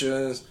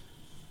concessions.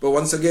 But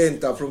once again,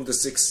 from the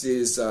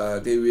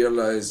 60s, they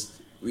realized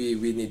we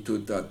need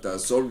to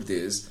solve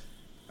this.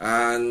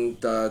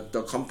 And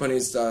the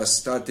companies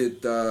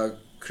started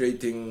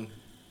creating,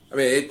 I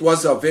mean, it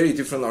was a very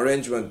different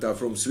arrangement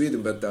from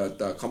Sweden, but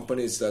the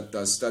companies that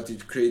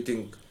started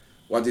creating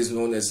what is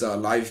known as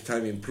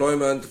lifetime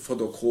employment for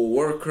the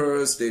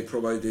co-workers. They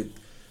provided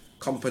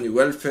company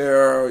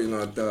welfare.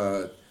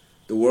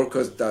 The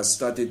workers that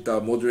started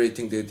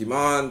moderating their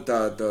demand.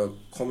 The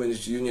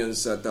communist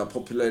unions, the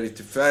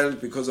popularity fell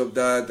because of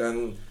that.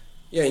 And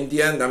yeah, in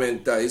the end, I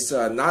mean, it's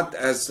not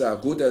as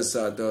good as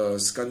the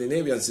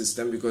Scandinavian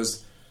system,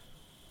 because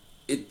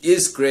it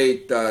is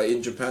great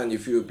in Japan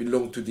if you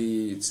belong to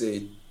the,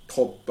 say,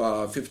 top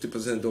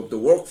 50% of the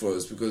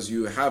workforce, because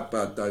you have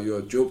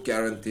your job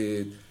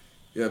guaranteed,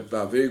 you have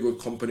very good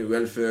company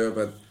welfare.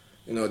 But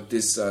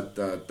this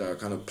the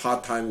kind of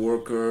part-time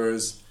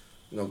workers,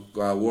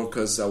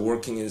 workers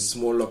working in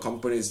smaller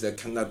companies that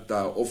cannot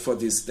offer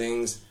these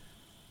things,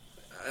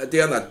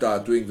 they are not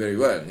doing very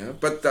well.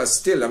 But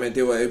still, I mean,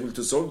 they were able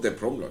to solve their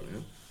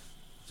problem.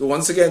 So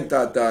once again,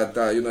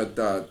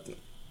 the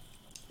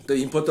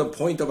important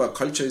point about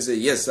culture is that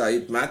yes,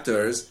 it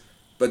matters,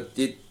 but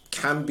it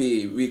can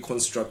be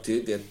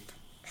reconstructed. It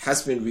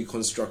has been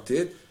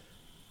reconstructed,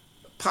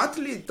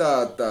 partly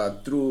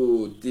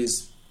through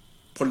these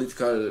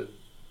political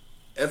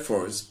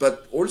efforts,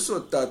 but also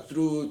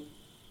through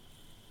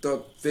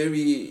the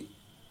very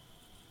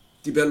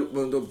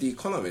development of the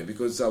economy,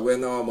 because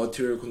when our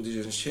material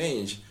conditions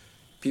change,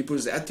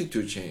 people's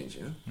attitude change.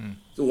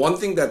 So one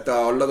thing that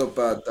a lot of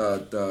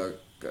the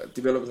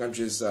developing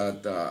countries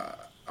are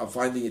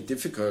finding it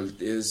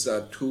difficult is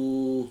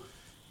to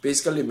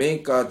basically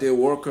make their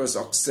workers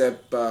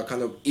accept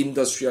kind of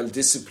industrial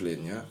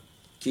discipline,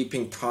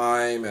 keeping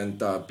time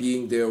and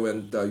being there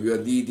when you are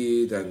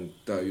needed, and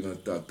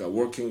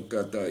working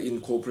in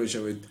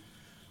cooperation with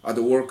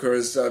other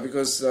workers,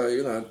 because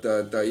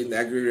in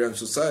agrarian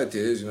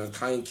societies,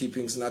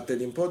 timekeeping is not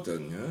that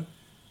important.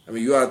 I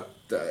mean, you are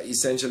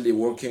essentially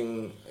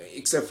working,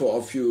 except for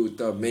a few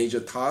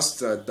major tasks,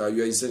 that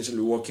you are essentially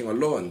working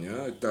alone.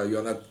 You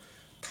are not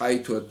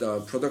tied to the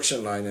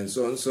production line and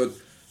so on. So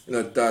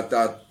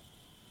that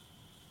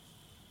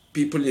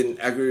people in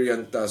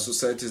agrarian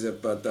societies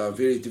have a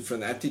very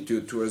different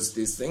attitude towards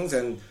these things.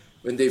 And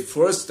when they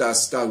first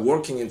start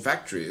working in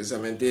factories, I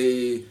mean,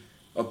 they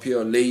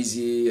appear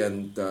lazy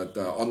and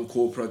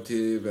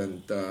uncooperative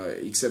and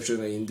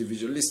exceptionally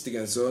individualistic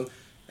and so on.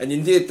 And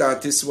indeed,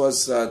 this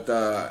was,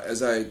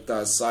 as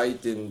I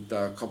cite in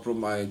a couple of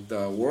my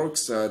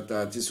works,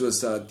 this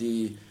was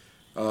the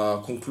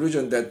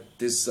conclusion that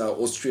this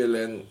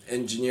Australian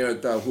engineer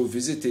who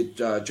visited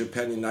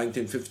Japan in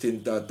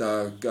 1915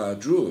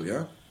 drew.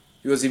 Yeah,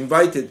 he was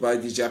invited by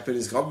the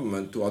Japanese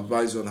government to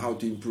advise on how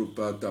to improve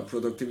the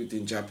productivity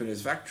in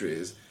Japanese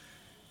factories,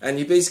 and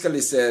he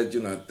basically said,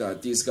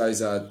 that these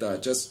guys are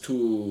just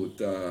too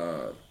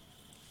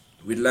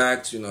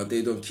relaxed.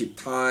 They don't keep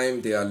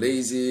time. They are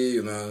lazy.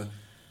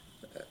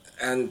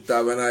 And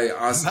when I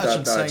asked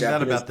Imagine saying Japanese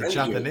that about the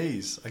manager,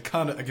 Japanese. I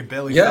can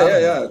barely yeah,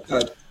 fathom yeah,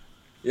 that.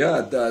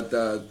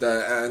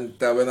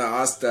 yeah. When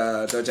I asked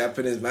the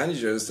Japanese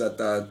managers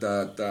what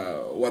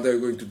are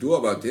you going to do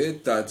about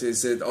it, they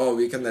said, "Oh,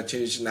 we cannot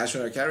change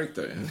national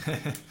character."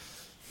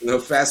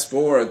 Fast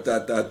forward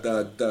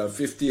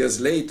 50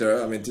 years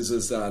later. I mean, this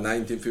was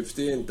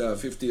 1915.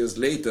 50 years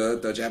later,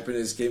 the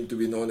Japanese came to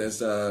be known as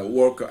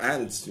worker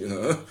ants.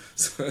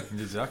 So,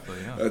 Exactly.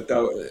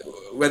 Yeah.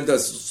 when the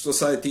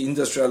society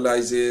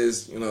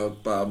industrializes,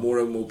 more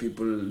and more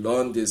people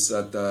learn this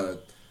the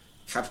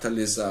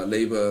capitalist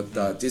labor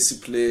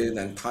discipline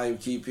and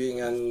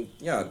timekeeping, and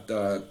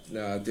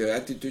their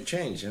attitude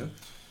change.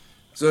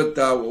 So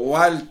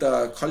while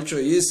the culture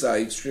is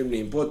extremely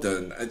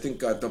important, I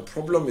think the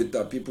problem with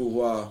the people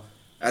who are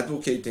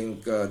advocating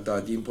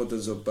the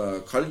importance of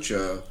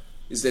culture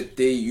is that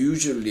they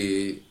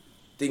usually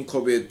think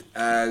of it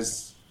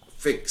as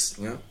fixed,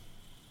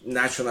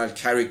 national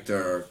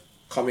character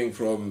coming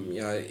from,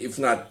 if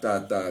not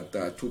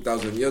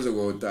 2,000 years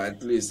ago,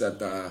 at least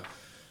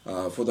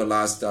for the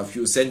last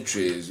few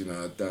centuries.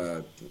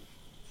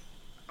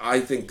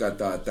 I think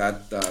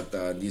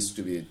that needs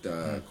to be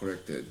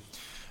corrected.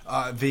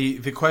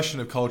 The question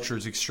of culture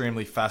is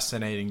extremely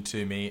fascinating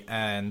to me,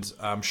 and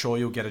I'm sure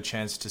you'll get a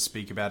chance to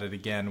speak about it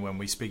again when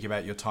we speak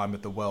about your time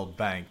at the World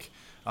Bank.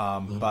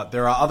 But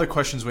there are other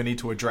questions we need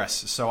to address.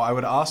 So I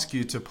would ask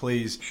you to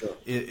please,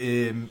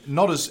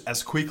 not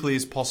as quickly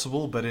as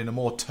possible, but in a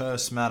more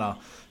terse manner,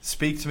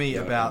 speak to me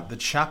about the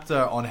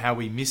chapter on how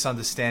we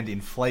misunderstand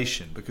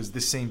inflation, because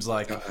this seems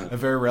like a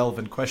very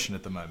relevant question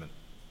at the moment.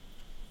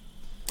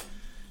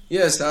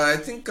 Yes, I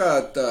think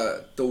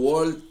the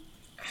world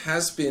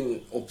has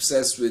been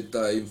obsessed with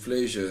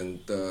inflation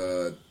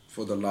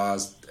for the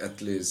last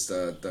at least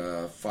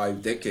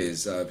 5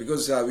 decades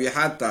because we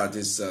had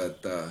this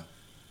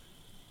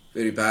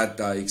very bad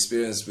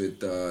experience with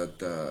the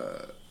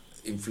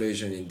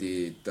inflation in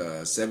the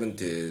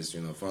 70s,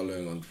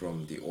 following on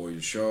from the oil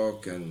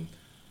shock, and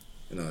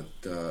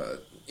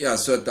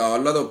so a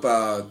lot of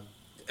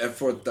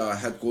effort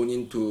had gone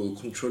into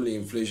controlling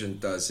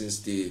inflation since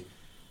the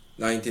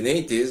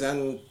 1980s,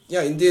 and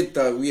indeed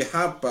we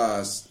have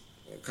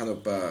kind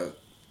of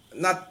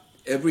not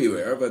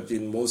everywhere, but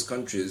in most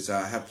countries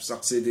have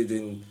succeeded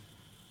in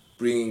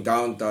bringing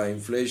down the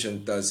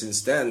inflation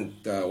since then,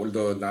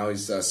 although now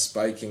it's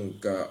spiking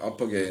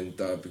up again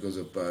because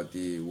of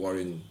the war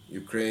in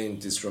Ukraine,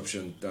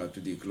 disruption to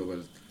the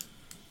global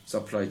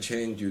supply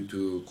chain due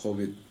to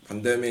COVID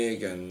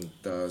pandemic, and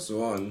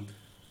so on.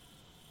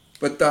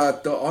 But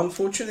the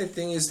unfortunate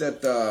thing is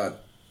that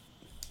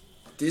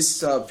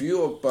this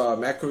view of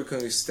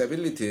macroeconomic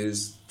stability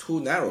is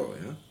too narrow.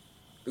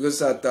 Because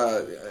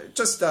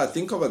just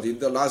think about it, in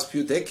the last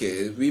few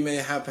decades, we may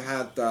have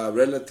had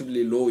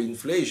relatively low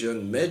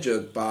inflation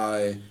measured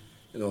by,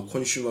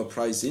 consumer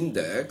price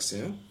index.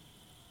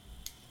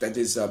 That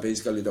is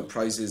basically the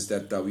prices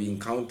that we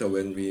encounter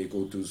when we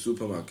go to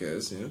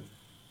supermarkets.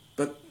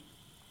 But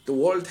the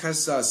world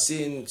has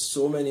seen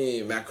so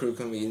many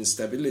macroeconomic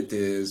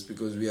instabilities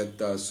because we had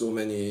so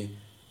many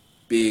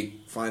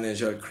big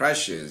financial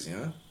crashes.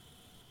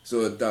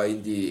 So in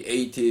the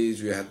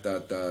 80s, we had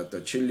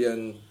the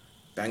Chilean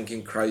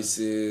banking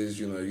crisis,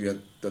 you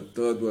had the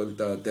third world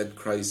debt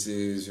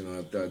crisis, you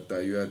had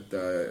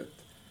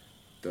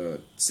the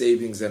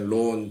savings and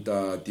loan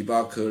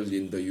debacle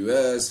in the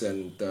US,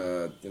 and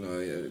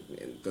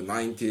in the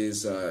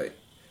 90s,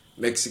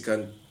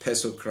 Mexican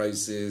peso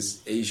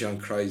crisis, Asian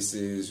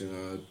crisis,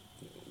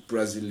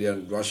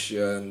 Brazilian,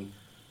 Russian,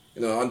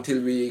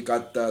 until we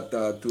got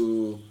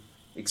to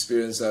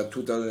experience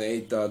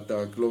 2008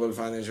 global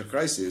financial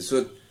crisis.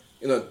 So,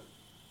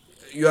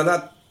 you are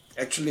not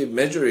actually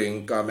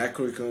measuring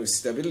macroeconomic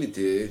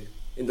stability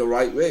in the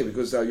right way,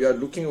 because you are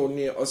looking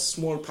only a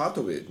small part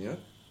of it.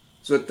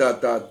 So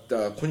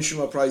the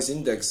consumer price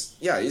index,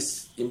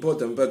 is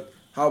important, but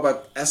how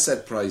about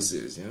asset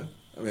prices?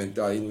 I mean,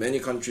 in many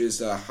countries,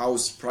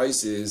 house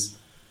prices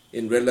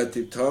in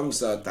relative terms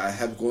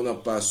have gone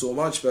up so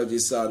much, but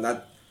it's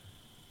not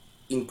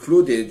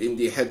included in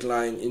the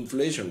headline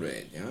inflation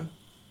rate.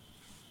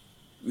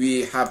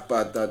 We have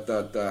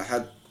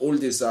had all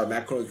these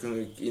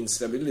macroeconomic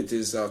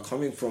instabilities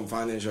coming from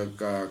financial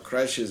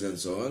crashes and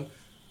so on,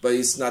 but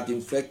it's not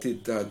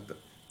reflected.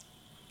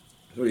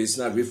 It's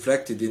not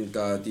reflected in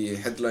the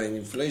headline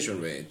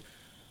inflation rate.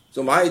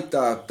 So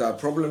the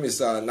problem is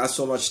not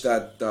so much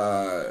that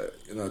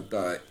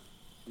the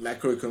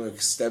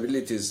macroeconomic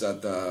stability is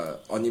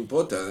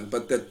unimportant,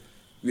 but that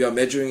we are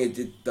measuring it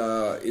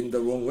in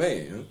the wrong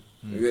way.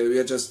 We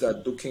are just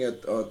looking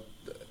at a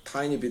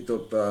tiny bit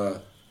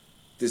of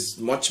this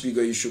much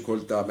bigger issue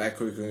called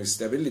macroeconomic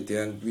stability,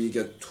 and we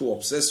get too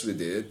obsessed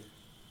with it,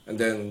 and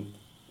then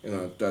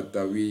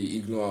that we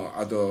ignore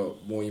other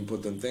more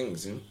important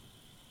things.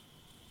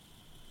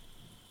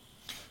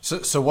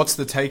 So what's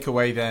the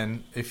takeaway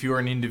then if you're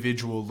an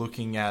individual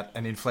looking at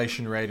an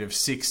inflation rate of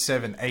 6,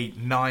 7, 8,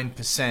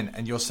 9%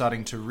 and you're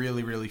starting to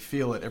really, really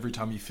feel it every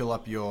time you fill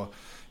up your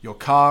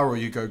car or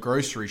you go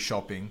grocery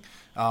shopping,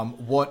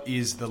 what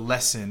is the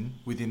lesson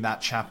within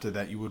that chapter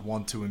that you would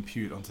want to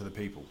impute onto the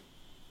people?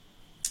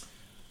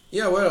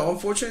 Yeah, well,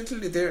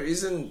 unfortunately, there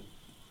isn't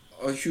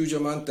a huge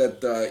amount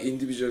that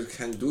individuals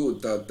can do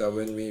that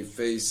when we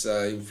face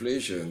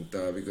inflation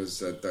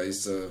because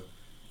it's a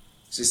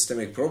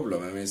systemic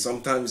problem. I mean,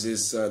 sometimes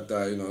it's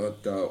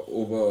the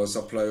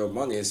oversupply of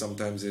money.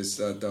 Sometimes it's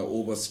the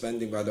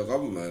overspending by the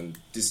government.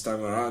 This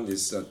time around,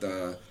 it's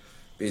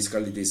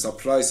basically the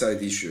supply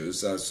side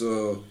issues.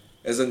 So,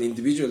 as an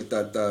individual,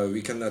 that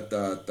we cannot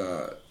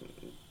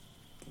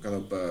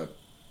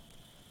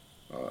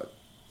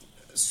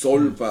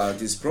solve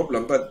this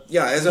problem. But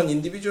yeah, as an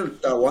individual,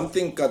 one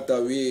thing that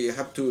we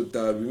have to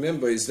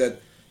remember is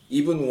that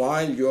even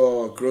while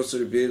your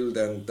grocery bill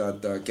and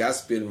the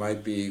gas bill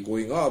might be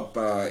going up,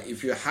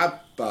 if you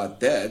have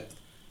debt,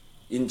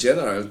 in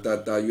general,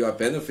 that you are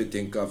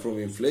benefiting from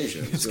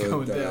inflation.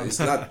 So it's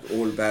not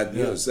all bad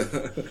news.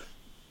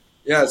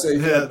 Yeah, so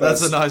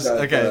that's a nice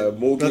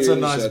that's a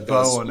nice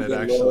bow on it,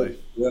 actually.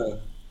 Yeah.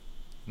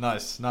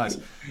 Nice.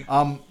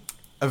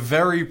 A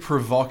very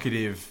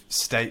provocative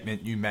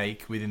statement you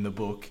make within the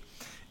book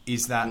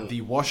is that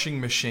the washing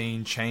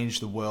machine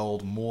changed the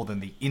world more than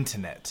the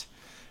internet.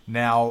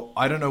 Now,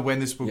 I don't know when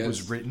this book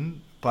was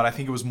written, but I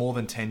think it was more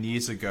than 10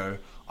 years ago.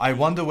 I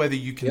wonder whether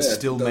you can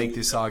still make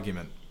this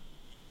argument.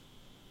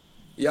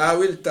 Yeah, I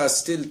will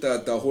still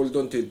hold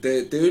on to it.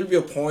 There will be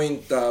a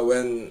point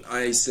when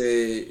I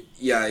say,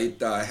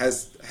 it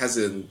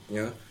hasn't.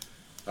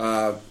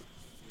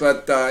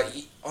 But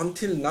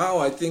until now,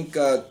 I think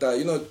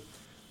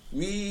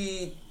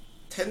we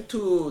tend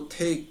to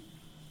take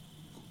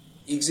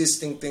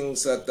existing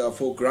things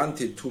for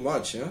granted too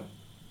much.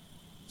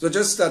 So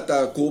just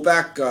go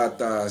back,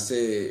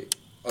 say,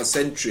 a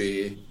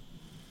century,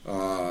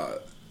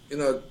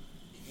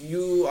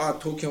 you are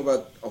talking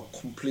about a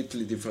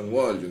completely different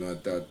world,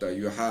 that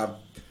you have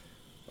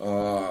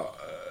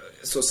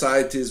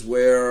societies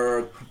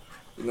where,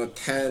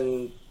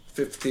 10,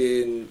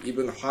 15,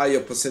 even higher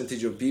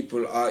percentage of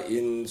people are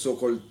in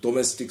so-called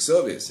domestic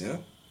service,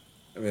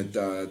 I mean,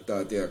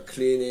 they are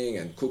cleaning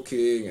and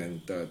cooking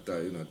and,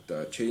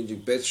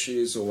 changing bed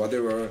sheets or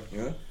whatever,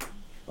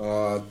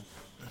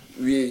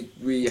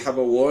 We have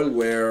a world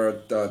where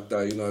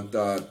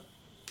the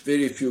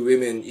very few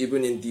women,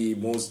 even in the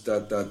most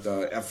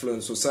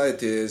affluent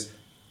societies,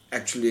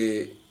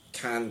 actually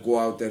can go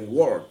out and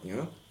work.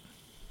 I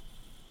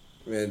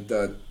mean,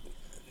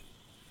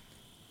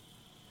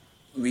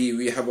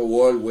 we have a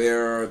world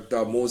where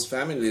most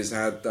families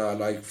had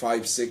like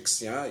 5,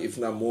 6, if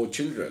not more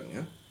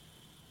children.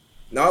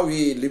 Now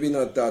we live in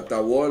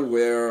a world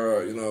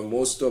where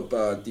most of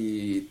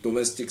the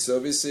domestic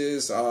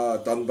services are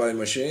done by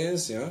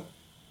machines. I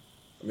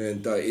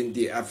mean, in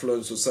the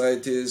affluent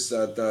societies,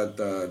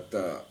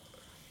 a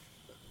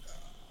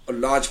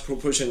large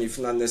proportion, if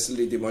not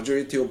necessarily the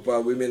majority of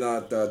women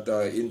are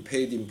in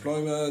paid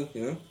employment.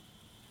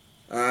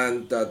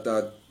 And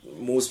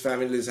most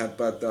families have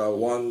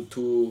 1,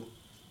 2,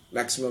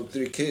 maximum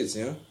 3 kids.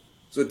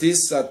 So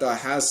this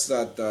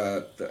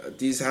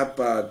these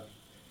have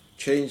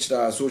changed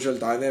the social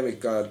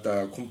dynamic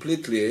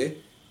completely.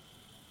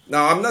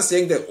 Now, I'm not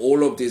saying that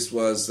all of this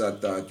was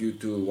due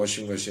to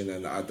washing machine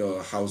and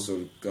other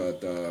household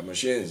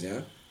machines.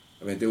 I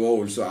mean, there were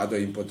also other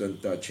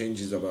important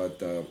changes about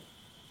the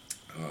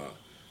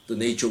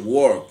nature of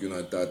work.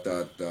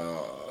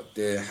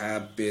 There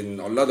have been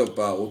a lot of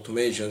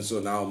automation, so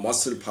now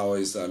muscle power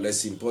is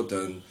less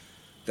important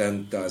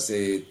than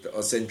say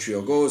a century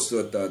ago.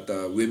 So that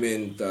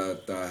women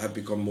have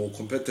become more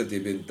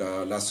competitive in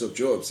lots of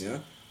jobs.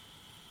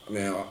 I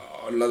mean,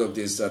 a lot of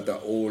these the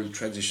old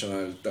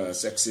traditional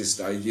sexist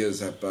ideas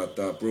have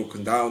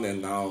broken down,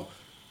 and now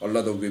a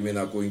lot of women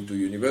are going to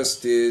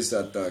universities,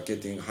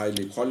 getting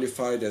highly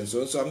qualified, and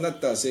so on. So I'm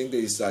not saying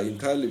this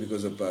entirely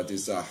because of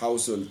these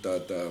household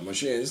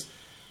machines,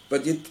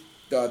 but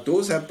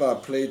those have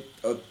played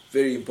a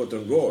very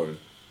important role.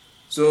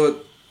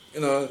 So,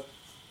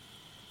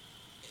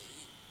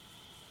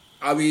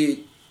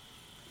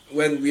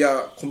 when we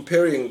are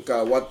comparing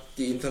what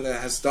the internet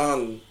has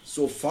done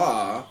so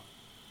far,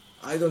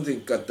 I don't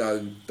think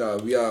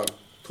that we are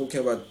talking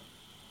about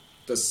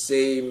the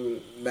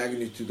same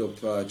magnitude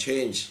of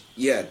change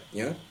yet.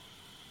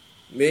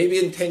 Maybe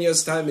in 10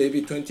 years' time,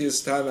 maybe 20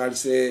 years' time, I'll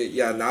say,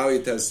 now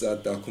it has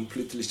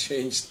completely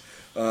changed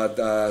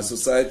the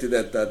society.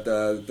 That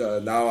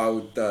now I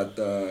would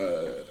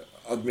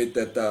admit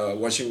that the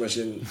washing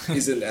machine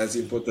isn't as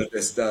important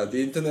as the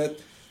internet.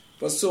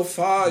 But so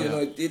far,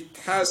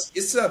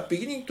 it's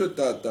beginning to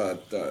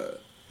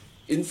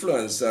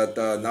influence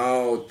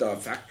now the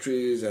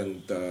factories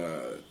and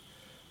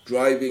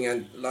driving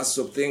and lots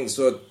of things.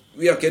 So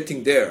we are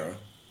getting there.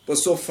 But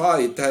so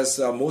far, it has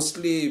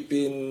mostly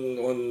been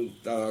on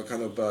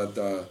kind of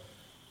the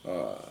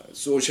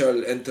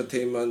social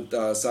entertainment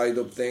side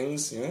of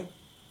things. Yeah,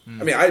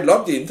 I mean, I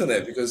love the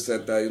internet because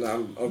that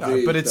I'm No,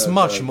 very. but it's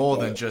much more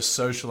than just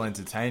social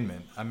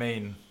entertainment. I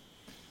mean,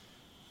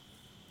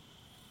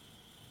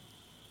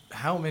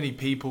 how many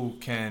people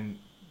can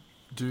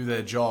do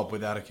their job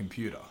without a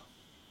computer?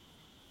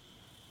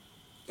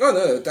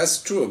 No,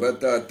 that's true,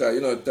 but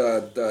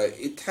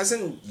it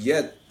hasn't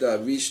yet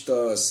reached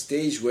a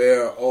stage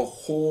where a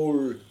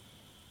whole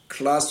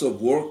class of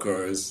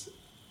workers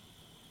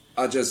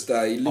are just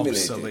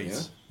eliminated.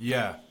 Obsolete.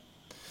 Yeah.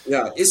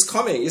 Yeah, it's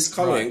coming. It's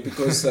coming Right.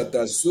 because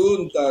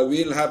soon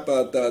we'll have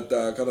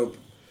the kind of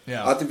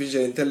Yeah.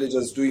 artificial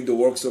intelligence doing the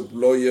works of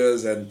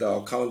lawyers and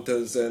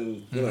accountants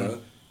and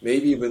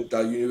maybe even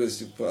the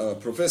university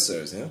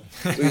professors. Yeah,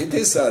 so it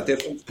is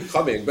definitely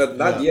coming, but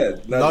not Yeah.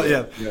 yet. Not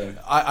yet. Yeah.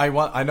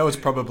 I know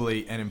it's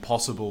probably an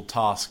impossible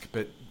task,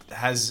 but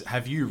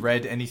have you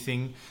read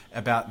anything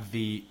about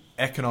the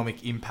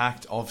economic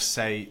impact of,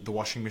 say, the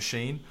washing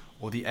machine,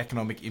 or the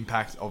economic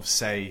impact of,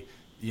 say,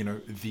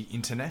 the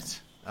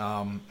internet?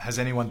 Has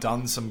anyone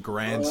done some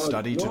grand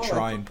study to No,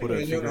 try and put a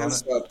anyone figure on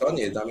has it? done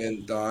it. I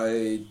mean,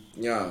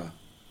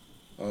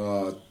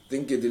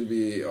 think it will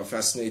be a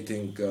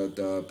fascinating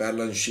the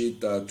balance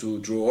sheet to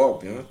draw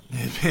up. Yeah.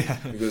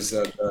 Because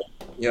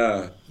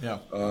yeah. Yeah.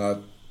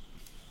 Uh,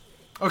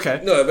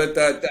 Okay. No, but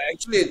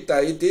actually,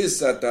 it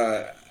is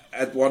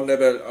at one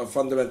level a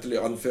fundamentally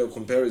unfair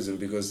comparison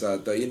because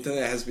the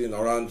internet has been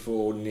around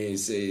for only,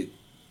 say,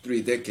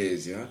 3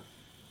 decades. Yeah,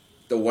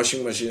 the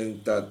washing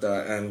machine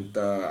and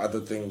other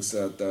things,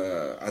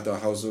 the other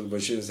household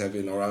machines have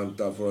been around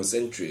for a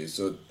century.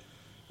 So,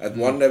 at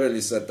one level,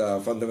 it's a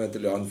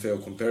fundamentally unfair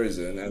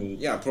comparison. And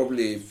yeah,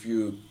 probably if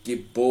you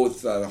give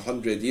both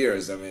 100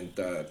 years, I mean,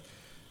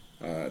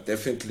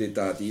 definitely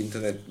the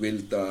internet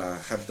will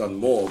have done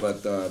more,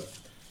 but.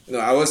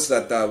 I was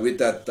with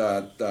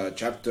that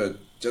chapter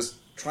just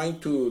trying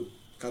to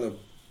kind of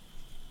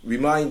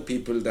remind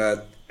people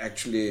that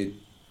actually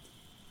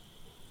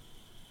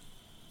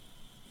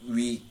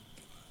we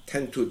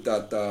tend to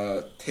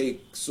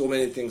take so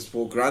many things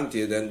for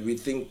granted, and we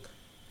think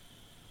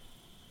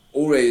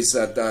always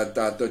that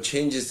the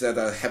changes that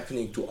are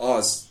happening to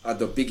us are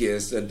the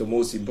biggest and the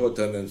most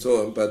important and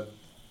so on. But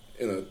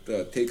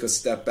take a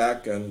step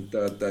back and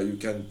you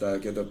can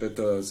get a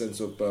better sense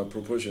of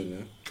proportion.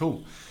 Yeah?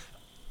 Cool.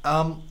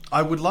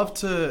 I would love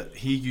to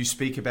hear you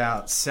speak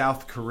about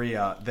South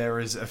Korea. There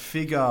is a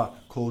figure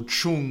called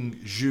Chung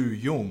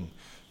Ju-young,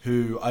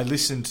 who I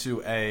listened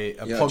to a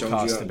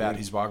podcast Ju-young, about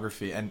his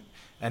biography, and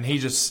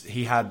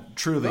he had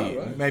truly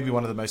maybe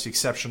one of the most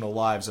exceptional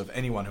lives of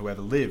anyone who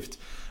ever lived.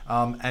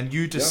 And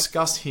you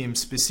discuss him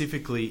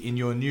specifically in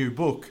your new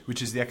book,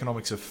 which is The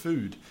Economics of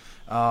Food,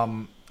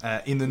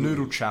 in the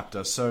noodle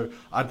chapter. So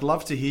I'd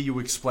love to hear you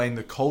explain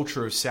the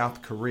culture of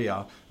South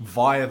Korea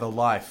via the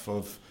life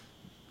of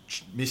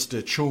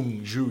Mr.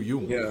 Chung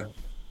Ju-young.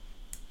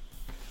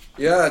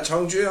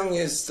 Chung Ju-young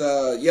is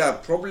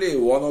probably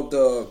one of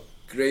the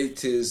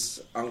greatest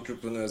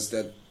entrepreneurs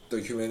that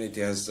the humanity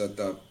has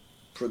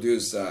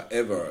produced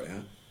ever.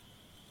 Yeah?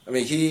 I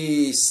mean,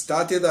 he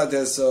started out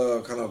as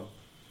a kind of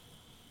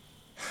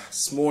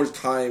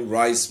small-time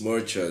rice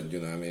merchant.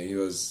 I mean, he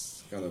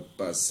was kind of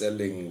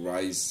selling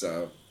rice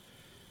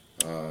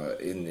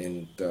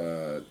in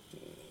the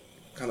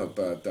kind of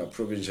the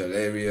provincial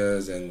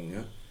areas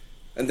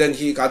and then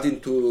he got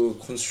into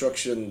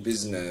construction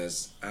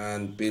business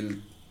and built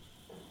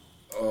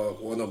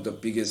one of the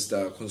biggest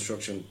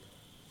construction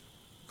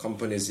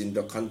companies in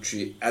the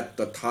country at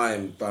the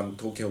time. I'm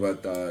talking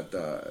about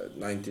the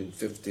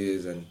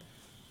 1950s and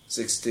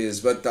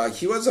 60s. But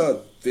he was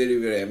a very,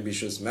 very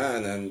ambitious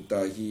man, and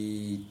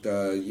he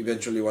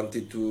eventually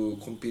wanted to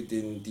compete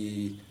in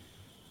the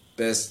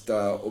best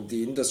of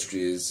the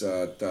industries.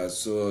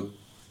 So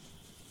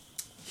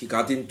he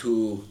got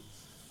into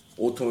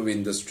automobile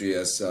industry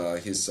as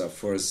his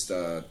first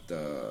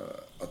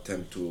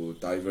attempt to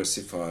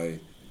diversify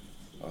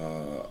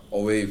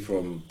away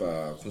from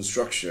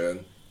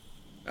construction.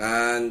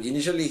 And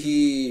initially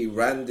he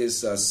ran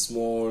this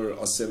small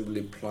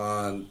assembly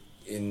plant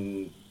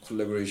in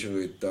collaboration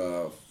with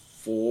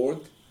Ford,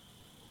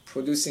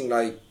 producing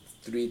like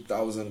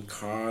 3,000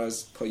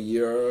 cars per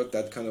year,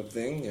 that kind of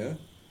thing. Yeah,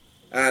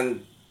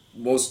 and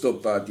most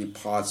of the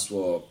parts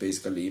were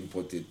basically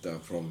imported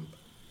from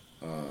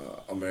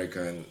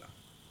America and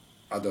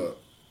other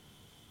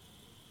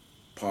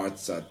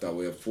parts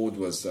where Ford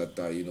was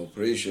in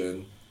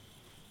operation.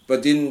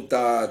 But in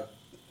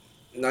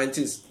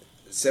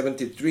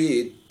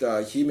 1973,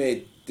 he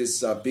made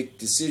this big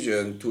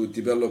decision to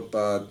develop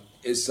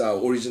his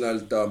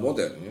original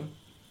model. Yeah?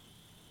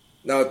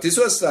 Now, this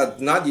was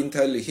not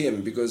entirely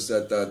him, because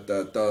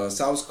the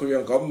South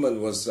Korean government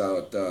was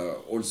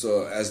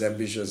also as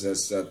ambitious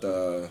as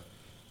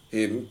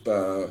him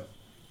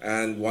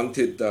and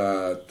wanted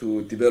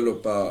to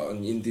develop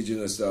an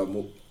indigenous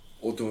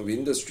automobile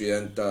industry.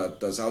 And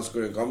the South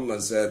Korean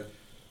government said,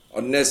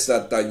 unless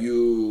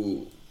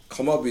you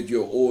come up with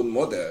your own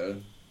model,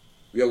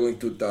 we are going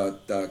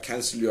to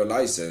cancel your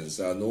license.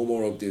 No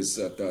more of this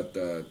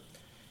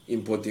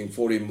importing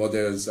foreign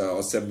models,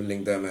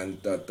 assembling them,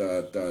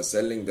 and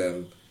selling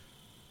them.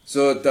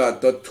 So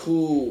the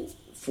two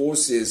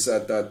forces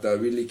that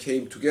really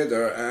came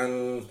together,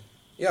 and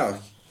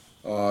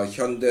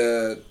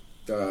Hyundai,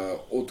 the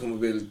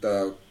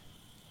automobile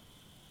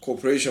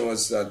corporation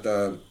was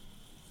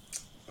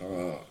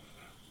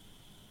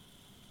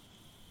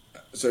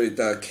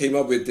came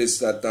up with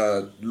this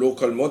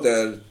local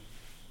model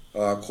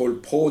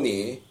called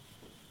Pony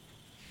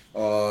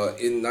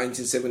in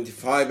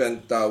 1975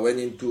 and went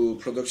into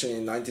production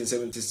in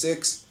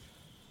 1976.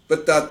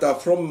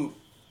 But from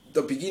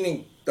the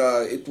beginning,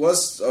 it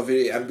was a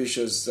very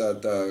ambitious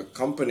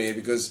company,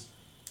 because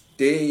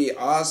they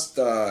asked,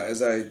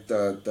 as I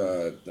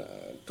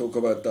talk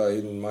about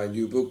in my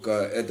new book,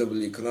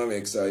 Edible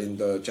Economics, in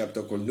the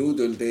chapter called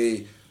Noodle,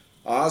 they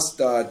asked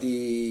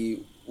the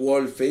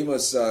world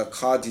famous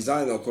car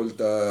designer called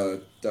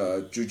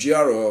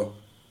Giugiaro,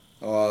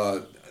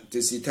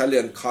 this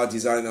Italian car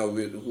designer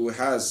who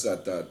has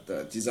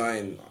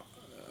designed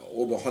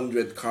over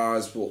 100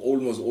 cars for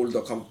almost all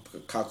the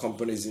car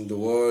companies in the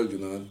world,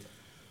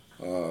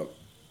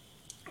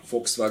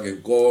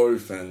 Volkswagen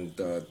Golf and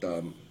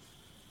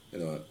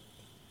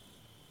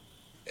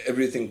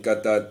everything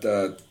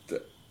that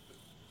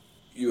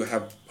you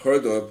have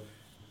heard of.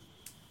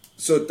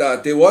 So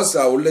there was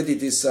already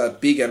this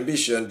big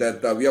ambition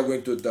that we are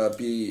going to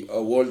be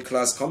a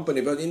world-class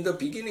company. But in the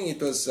beginning,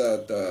 it was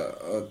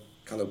a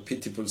kind of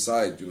pitiful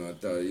side. In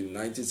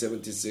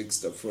 1976,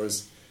 the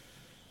first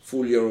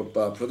full year of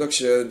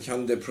production,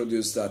 Hyundai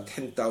produced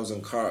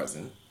 10,000 cars.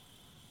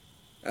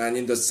 And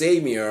in the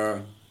same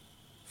year,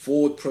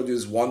 Ford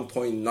produced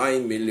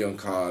 1.9 million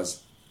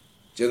cars.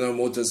 General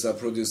Motors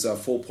produced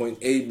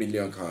 4.8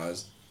 million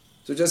cars.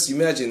 So just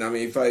imagine,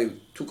 if I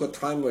took a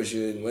time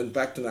machine, went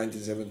back to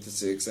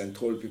 1976 and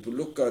told people,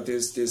 look,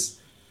 there's this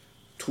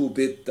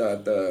two-bit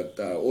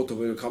the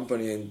automobile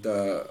company in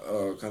the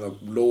kind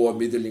of lower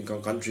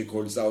middle-income country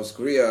called South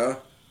Korea,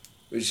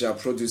 which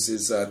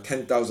produces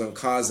 10,000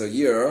 cars a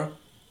year,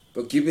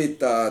 but give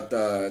it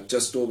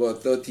just over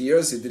 30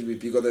 years, it will be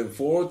bigger than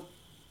Ford.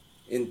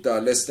 In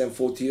less than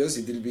 40 years,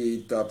 it will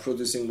be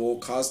producing more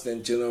cars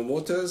than General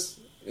Motors.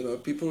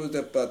 People would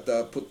have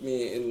put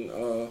me in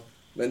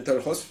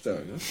mental hospital.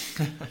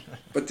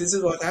 But this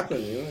is what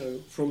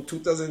happened. From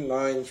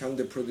 2009,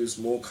 Hyundai produced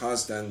more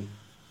cars than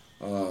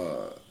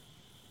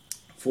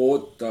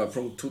Ford.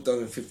 From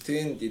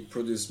 2015, it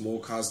produced more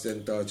cars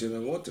than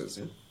General Motors.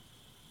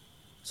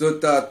 So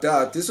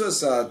this was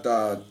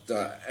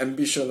the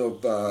ambition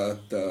of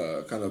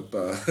the kind of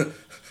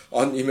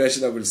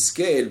unimaginable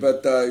scale.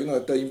 But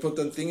the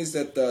important thing is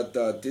that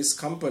this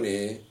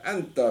company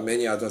and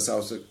many other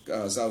South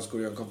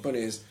Korean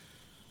companies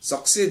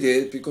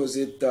succeeded because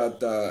it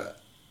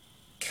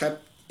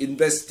kept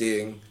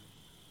investing,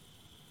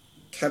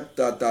 kept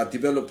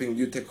developing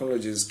new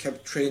technologies,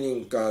 kept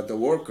training the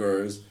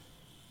workers,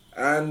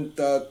 and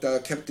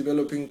kept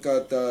developing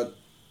the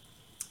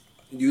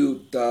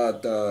new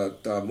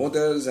the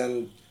models,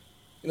 and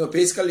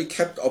basically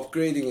kept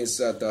upgrading its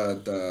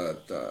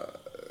the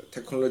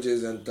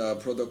technologies and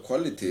product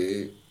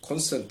quality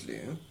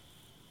constantly.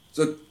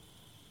 So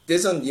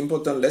there's an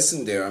important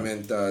lesson there.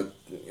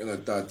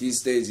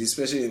 These days,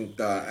 especially in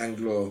the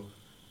Anglo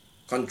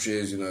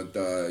countries,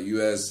 the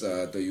US,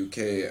 the UK,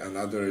 and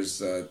others,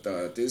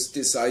 there's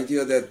this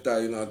idea that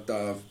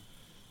the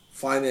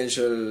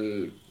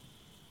financial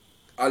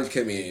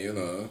alchemy,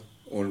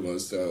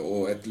 almost,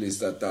 or at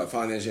least that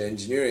financial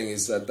engineering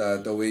is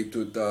the way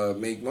to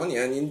make money.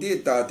 And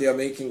indeed, they are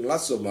making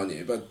lots of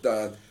money. But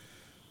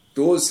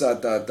those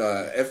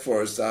the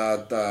efforts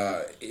are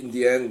in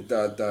the end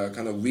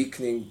kind of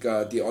weakening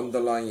the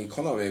underlying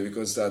economy,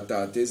 because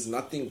there's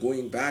nothing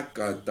going back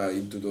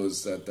into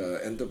those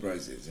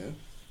enterprises. Yeah?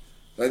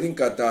 I think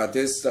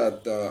there's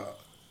an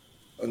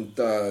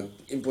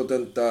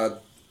important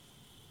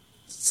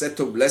set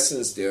of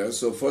lessons there.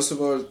 So first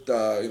of all,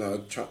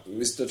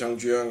 Mr. Jang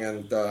Ju-young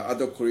and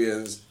other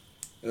Koreans,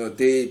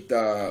 they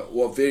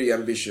were very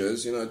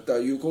ambitious.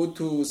 You go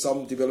to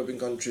some developing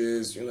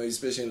countries,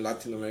 especially in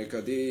Latin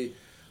America, they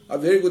are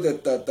very good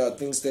at the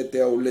things that they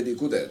are already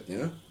good at.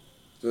 Yeah.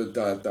 So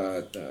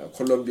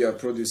Colombia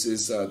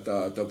produces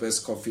the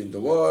best coffee in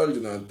the world.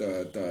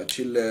 The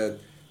Chile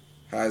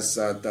has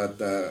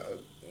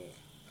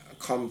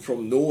come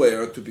from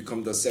nowhere to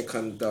become the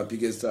second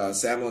biggest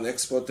salmon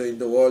exporter in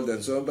the world,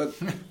 and so on. But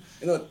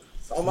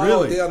somehow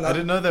really? They are not. I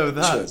didn't know they were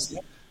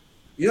that.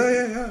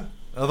 Yeah.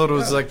 I thought it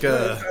was like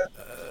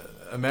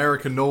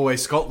America, Norway,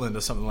 Scotland,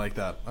 or something like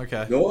that.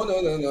 Okay. No,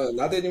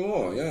 not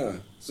anymore. Yeah.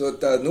 So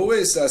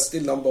Norway is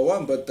still number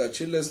one, but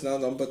Chile is now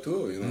number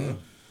two.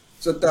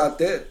 So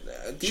these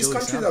Chile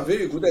countries are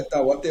very good at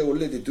what they're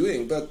already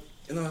doing, but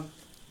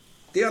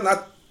they are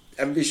not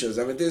ambitious.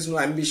 There's no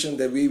ambition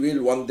that we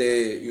will one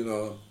day,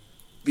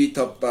 beat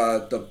up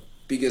the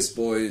biggest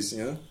boys.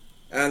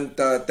 And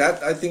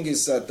that I think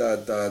is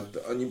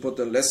an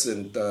important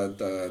lesson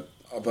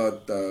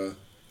about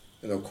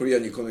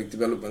Korean economic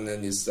development,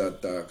 and is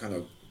that kind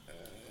of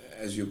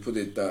as you put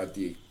it,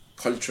 the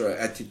cultural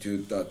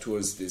attitude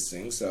towards these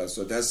things.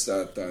 So that's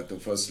the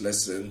first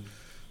lesson.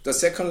 The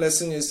second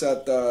lesson is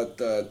that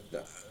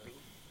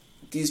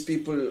these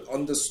people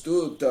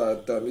understood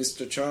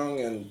Mr. Chung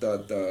and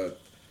the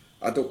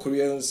other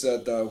Koreans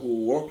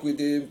who worked with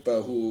him,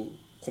 who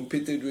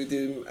competed with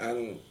him,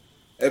 and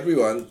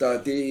everyone,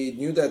 they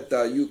knew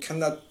that you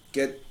cannot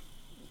get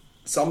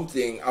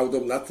something out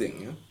of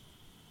nothing. Yeah?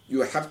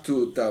 You have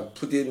to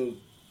put in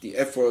the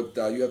effort,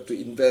 you have to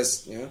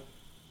invest, yeah?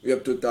 You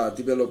have to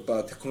develop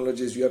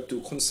technologies, you have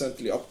to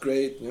constantly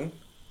upgrade. Yeah?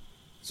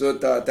 So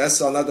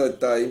that's another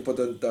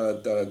important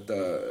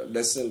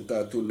lesson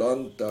to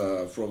learn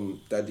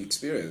from that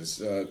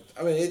experience.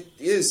 I mean, it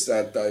is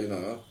that,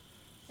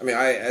 I mean,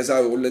 as I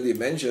already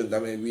mentioned, I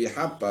mean, we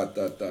have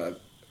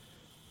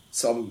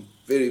some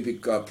very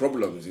big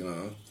problems,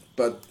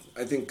 but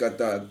I think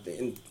that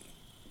in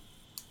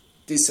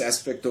this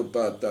aspect of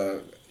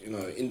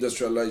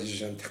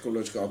industrialization,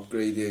 technological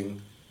upgrading,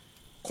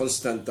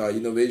 constant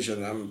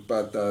innovation, I'm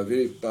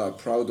very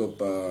proud of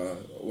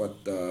what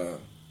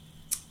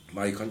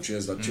my country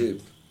has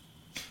achieved.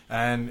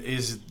 And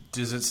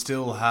does it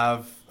still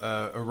have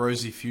a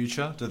rosy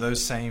future? Do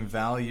those same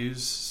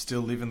values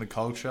still live in the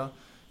culture?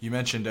 You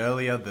mentioned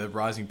earlier the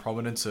rising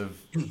prominence of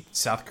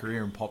South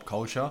Korea in pop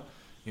culture,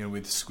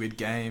 with Squid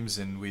Games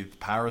and with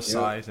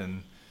Parasite,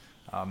 and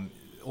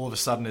all of a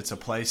sudden it's a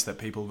place that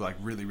people like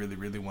really, really,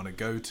 really want to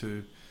go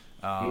to.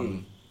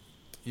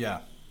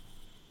 Yeah.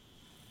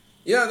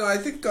 Yeah, no, I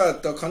think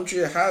the country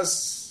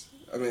has,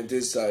 I mean,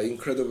 this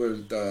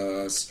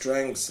incredible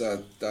strengths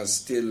that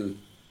still,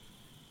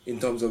 in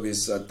terms of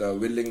its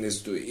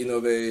willingness to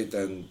innovate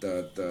and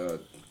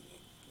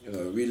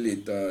really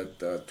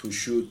to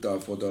shoot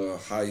for the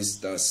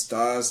highest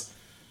stars.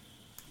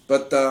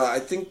 But I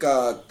think,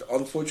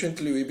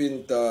 unfortunately, we've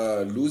been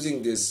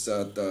losing this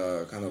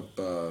kind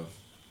of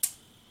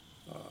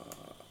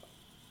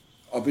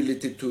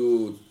ability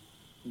to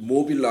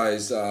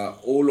mobilize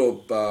all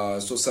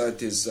of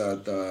society's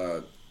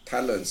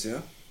talents,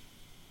 yeah.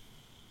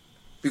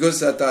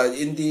 Because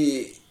until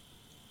the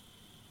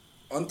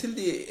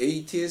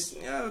 80s,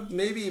 yeah,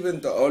 maybe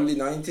even the early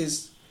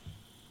 90s,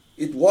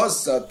 it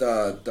was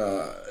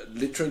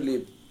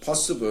literally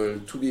possible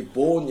to be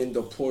born in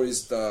the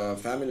poorest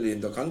family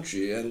in the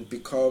country and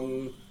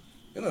become,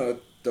 the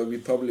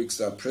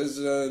republic's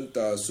president,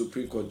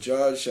 Supreme Court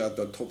judge,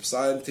 the top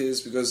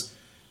scientist, because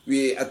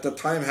we at the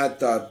time had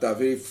that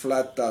very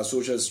flat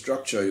social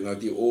structure.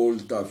 The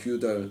old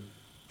feudal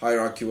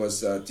hierarchy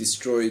was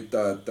destroyed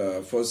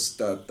first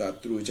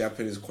through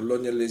Japanese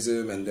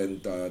colonialism, and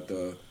then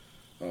the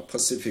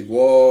Pacific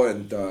War,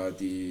 and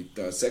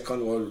the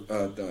Second World,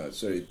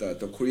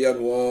 the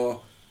Korean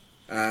War,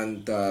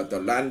 and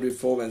the land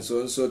reform, and so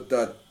on. So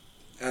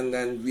and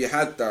then we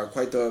had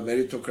quite a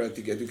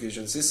meritocratic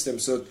education system.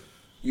 So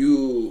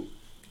you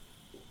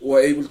were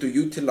able to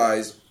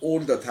utilize all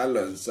the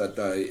talents that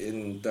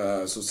in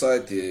the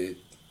society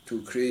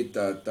to create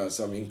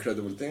some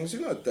incredible things.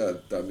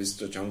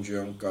 Mr. Jang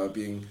Ju-young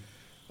being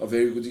a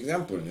very good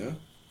example. Yeah.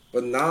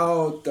 But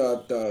now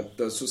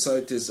the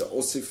society is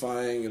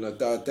ossifying.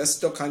 That's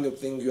the kind of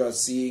thing you are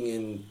seeing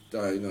in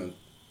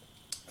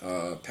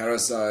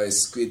Parasite,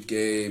 Squid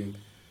Game.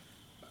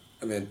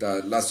 I mean,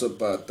 lots of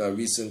the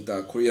recent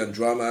Korean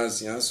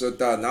dramas. Yeah, so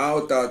now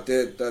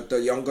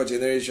the younger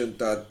generation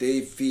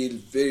they feel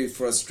very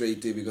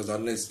frustrated because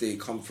unless they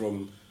come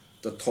from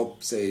the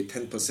top, say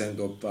 10%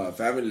 of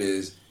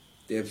families,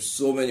 they have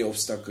so many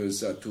obstacles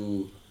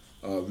to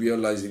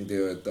realizing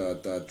their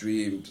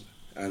dreams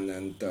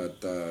and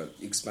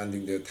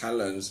expanding their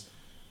talents.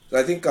 So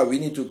I think we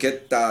need to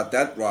get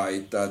that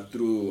right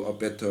through a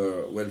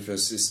better welfare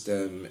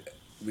system,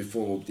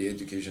 reform of the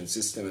education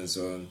system, and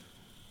so on.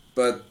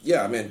 But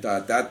yeah, I mean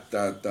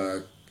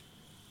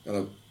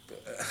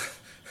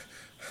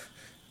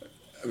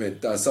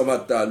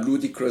somewhat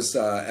ludicrous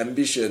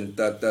ambition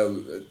that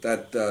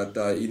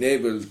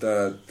enabled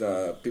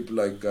people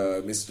like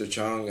Mr.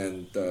 Chung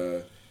and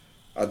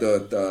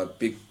other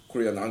big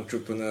Korean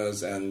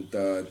entrepreneurs and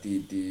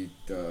the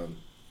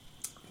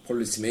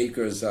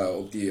policymakers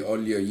of the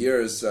earlier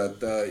years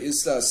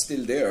is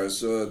still there.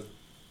 So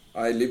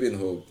I live in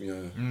hope.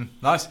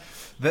 Nice.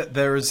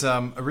 There is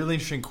a really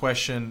interesting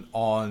question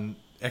on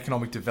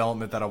economic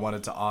development that I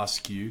wanted to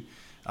ask you.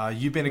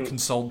 You've been a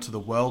consultant to the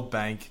World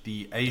Bank,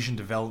 the Asian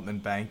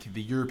Development Bank,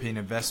 the European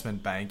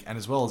Investment Bank, and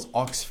as well as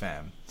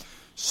Oxfam.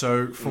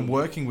 So from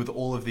working with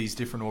all of these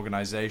different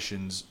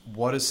organizations,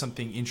 what is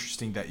something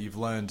interesting that you've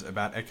learned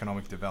about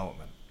economic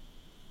development?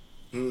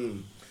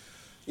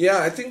 Yeah,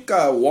 I think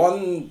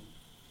one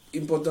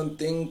important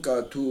thing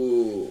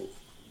to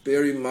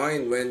bear in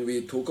mind when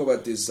we talk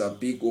about these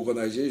big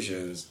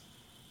organizations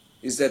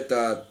is that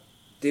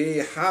they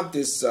have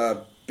this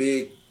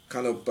big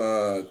kind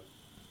of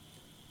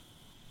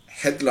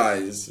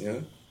headlines,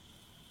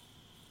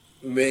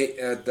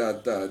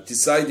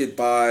 decided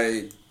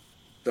by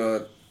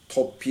the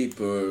top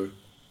people.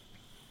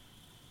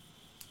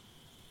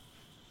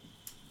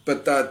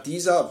 But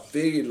these are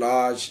very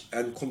large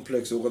and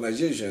complex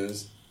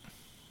organizations.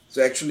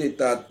 So actually,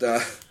 that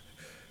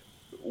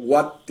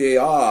what they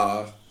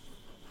are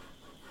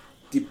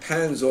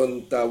depends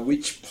on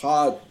which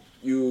part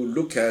you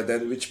look at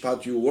and which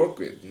part you work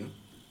with.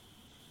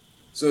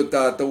 So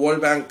the World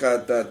Bank,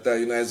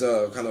 as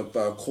a kind of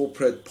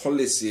corporate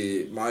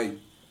policy, might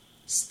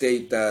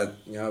state that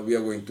we are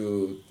going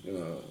to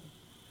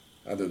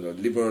I don't know,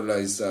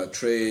 liberalize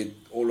trade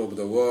all over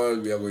the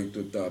world. We are going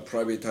to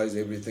privatize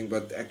everything.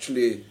 But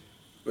actually,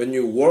 when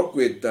you work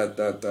with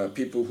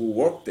people who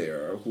work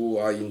there, who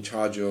are in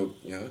charge of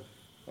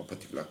a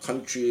particular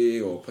country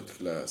or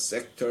particular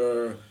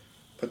sector,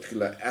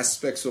 particular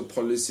aspects of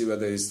policy,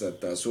 whether it's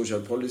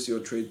social policy or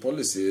trade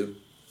policy,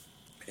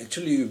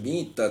 actually you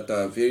meet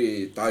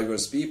very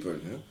diverse people.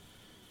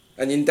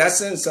 And in that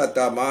sense,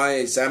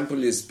 my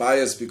sample is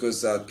biased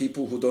because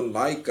people who don't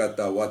like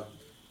what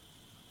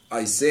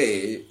I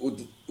say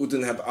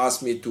wouldn't have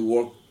asked me to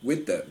work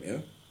with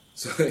them.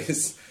 So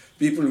it's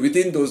people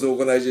within those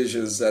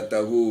organizations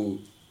who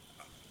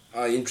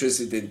are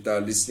interested in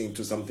listening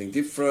to something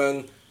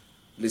different,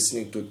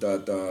 listening to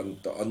the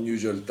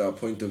unusual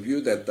point of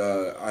view that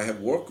I have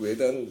worked with,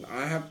 and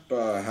I have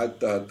had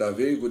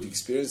very good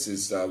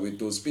experiences with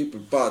those people.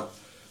 But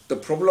the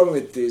problem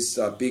with these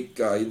big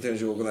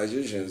international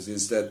organizations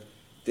is that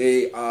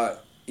they are,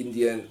 in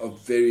the end, a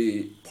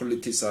very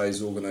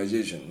politicized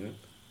organization.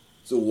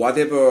 So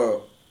whatever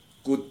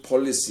good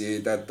policy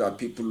that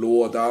people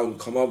lower down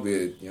come up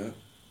with,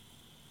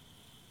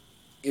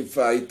 if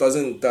it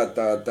doesn't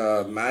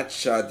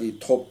match the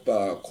top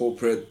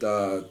corporate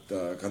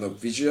kind of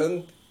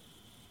vision,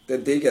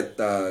 then they get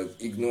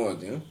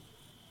ignored.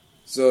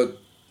 So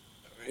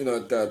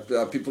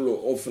people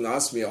often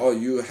ask me, "Oh,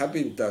 you have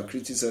been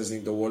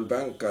criticizing the World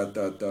Bank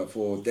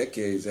for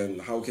decades,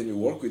 and how can you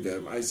work with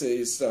them?" I say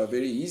it's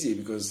very easy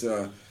because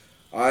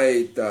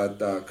I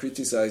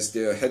criticize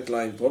their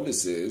headline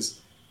policies,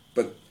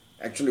 but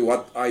actually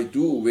what I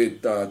do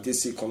with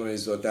this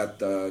economist or that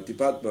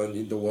department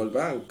in the World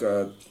Bank,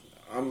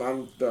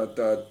 I'm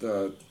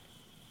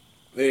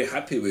very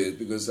happy with,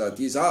 because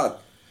these are,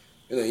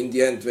 in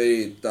the end,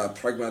 very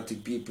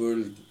pragmatic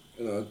people.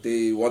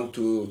 They want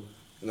to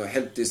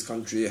help this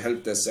country,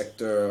 help the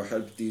sector,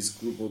 help this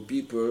group of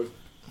people,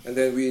 and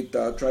then we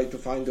try to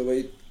find a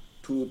way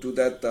to do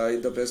that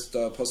in the best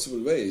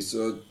possible way.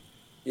 So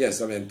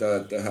yes, I mean,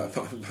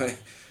 my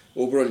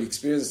overall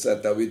experience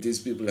with these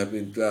people have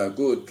been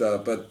good,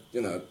 but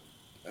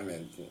I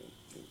mean,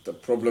 the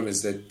problem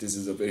is that this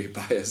is a very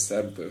biased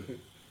sample.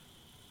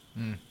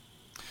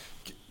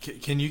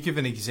 Can you give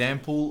an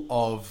example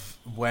of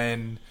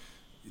when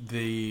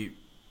the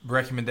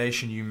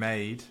recommendation you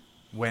made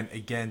went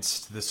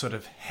against the sort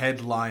of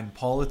headline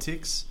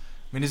politics?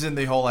 I mean, isn't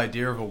the whole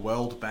idea of a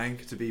World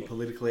Bank to be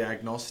politically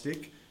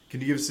agnostic?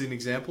 Can you give us an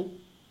example?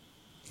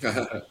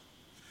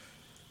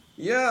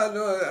 Yeah,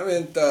 no, I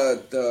mean,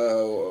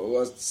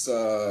 what's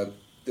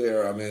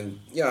there? I mean,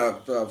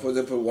 for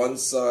example, one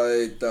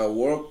side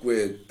work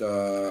with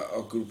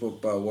a group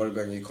of World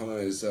Bank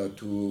economists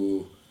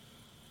to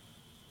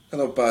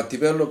kind of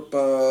develop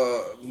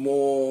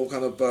more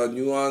kind of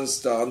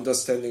nuanced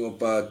understanding of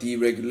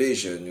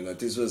deregulation.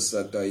 This was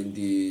in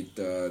the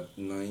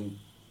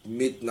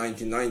mid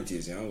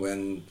 1990s,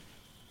 when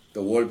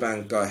the World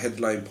Bank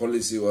headline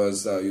policy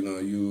was,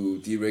 you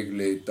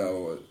deregulate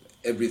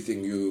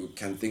everything you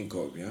can think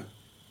of,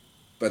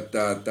 But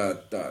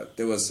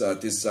there was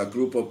this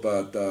group of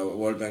the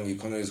World Bank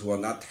economists who are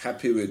not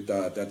happy with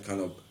that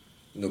kind of,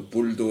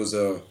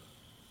 bulldozer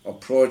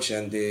approach,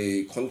 and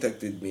they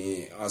contacted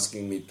me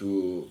asking me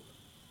to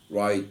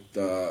write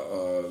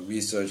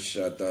research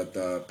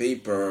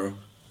paper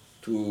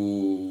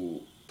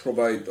to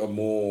provide a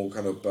more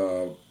kind of,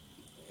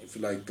 if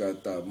you like,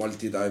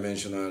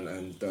 multi-dimensional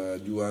and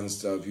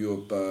nuanced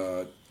view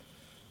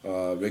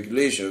of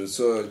regulation.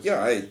 So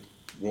I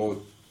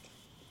wrote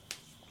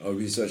a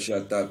research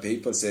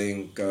paper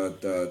saying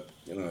that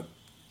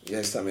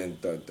yes, I mean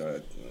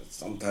that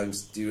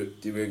sometimes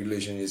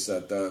deregulation is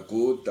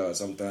good,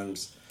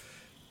 sometimes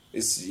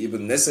it's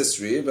even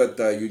necessary, but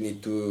you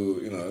need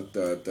to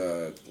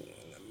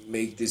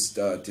make this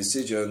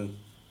decision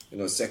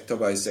sector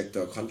by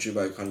sector, country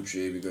by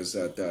country, because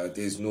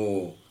there's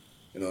no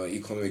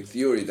economic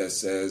theory that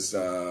says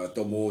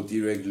the more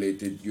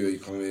deregulated your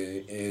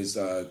economy is,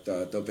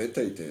 the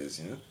better it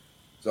is.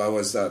 So I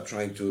was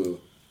trying to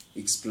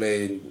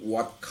explain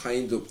what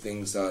kind of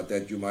things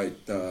that you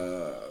might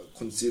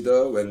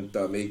consider when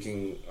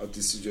making a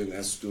decision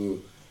as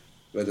to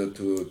whether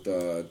to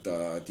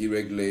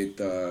deregulate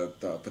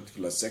the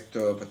particular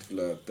sector,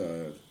 particular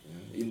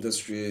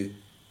industry.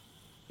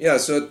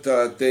 So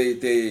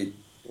they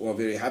were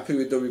very happy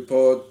with the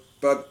report,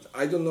 but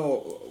I don't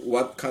know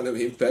what kind of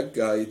impact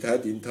it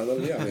had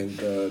internally. I mean,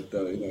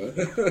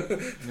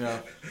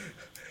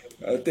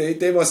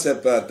 they must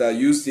have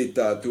used it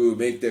to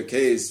make their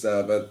case,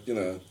 but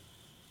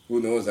who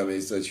knows? I mean,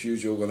 it's a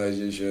huge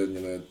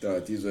organization.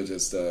 These were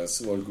just a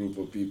small group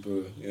of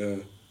people.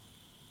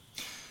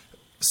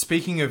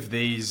 Speaking of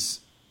these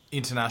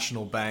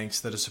international banks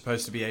that are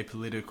supposed to be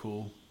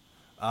apolitical,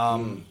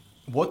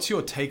 what's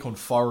your take on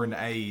foreign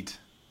aid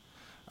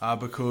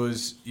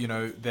because,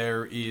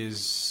 there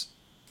is,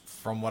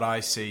 from what I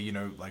see,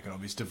 like an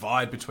obvious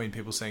divide between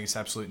people saying it's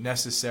absolutely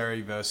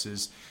necessary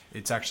versus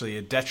it's actually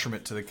a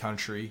detriment to the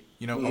country.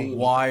 A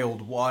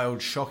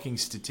wild, shocking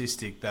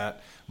statistic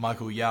that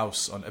Michael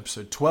Yaus on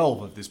episode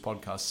 12 of this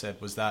podcast said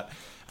was that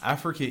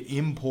Africa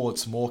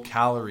imports more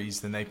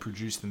calories than they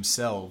produce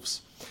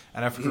themselves.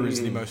 And Africa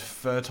is the most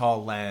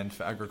fertile land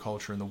for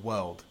agriculture in the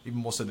world, even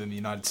more so than the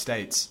United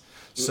States.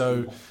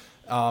 So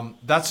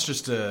that's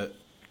just a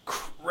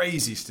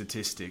crazy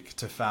statistic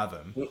to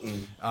fathom.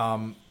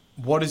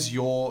 What is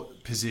your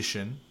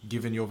position,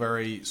 given your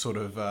very sort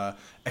of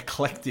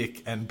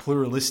eclectic and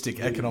pluralistic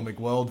economic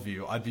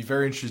worldview? I'd be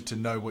very interested to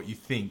know what you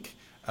think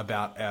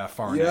about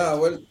foreign aid.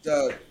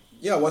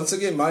 Once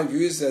again, my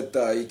view is that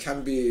it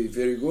can be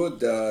very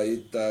good.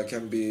 It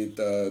can be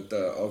a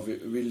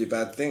really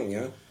bad thing.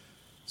 Yeah.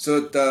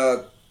 So,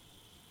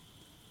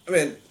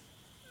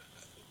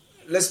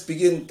 let's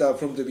begin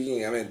from the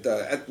beginning.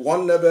 At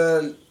one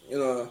level,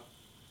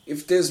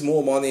 if there's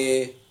more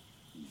money,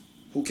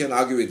 who can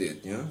argue with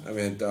it? Yeah.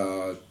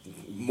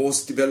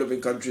 Most developing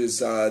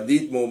countries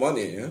need more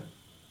money. Yeah.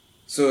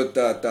 So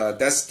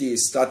that's the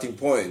starting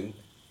point.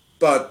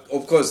 But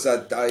of course,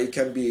 that it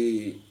can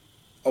be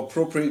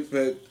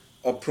appropriated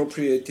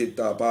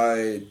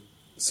by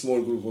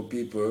small group of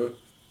people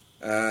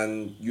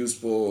and used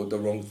for the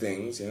wrong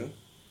things. Yeah.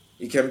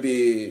 It can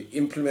be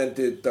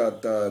implemented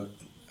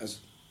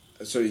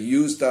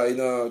used in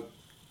a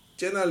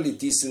generally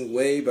decent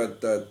way,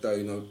 but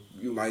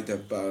you might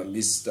have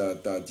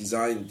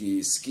designed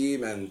the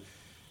scheme and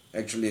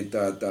actually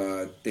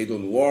they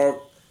don't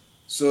work.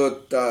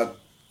 So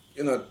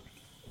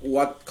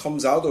what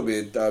comes out of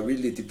it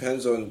really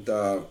depends on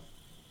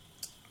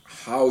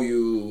how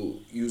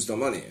you use the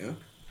money. Yeah?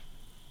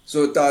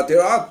 So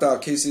there are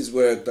cases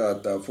where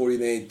the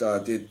foreign aid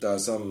did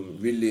some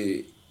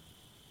really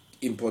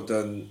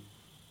important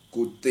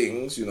good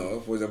things.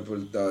 For example,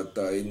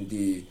 in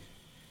the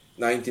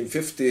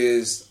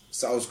 1950s,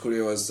 South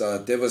Korea was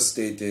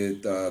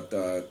devastated.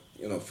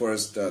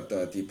 First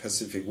the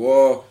Pacific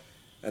War,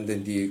 and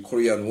then the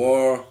Korean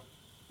War,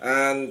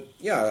 and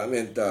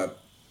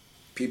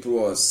people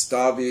were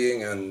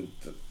starving, and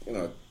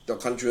the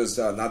country was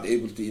not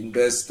able to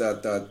invest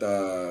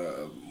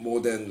more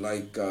than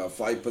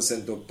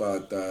 5% of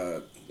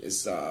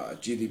its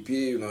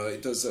GDP.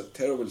 It was a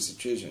terrible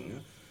situation.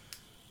 Yeah?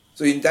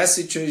 So in that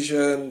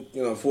situation,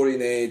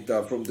 foreign aid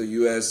from the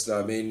U.S.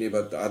 Mainly,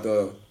 but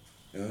other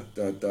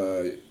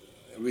the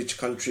rich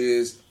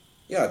countries,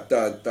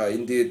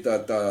 indeed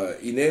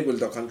enabled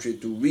the country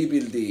to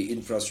rebuild the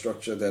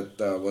infrastructure that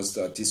was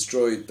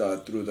destroyed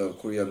through the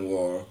Korean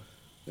War.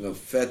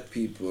 Fed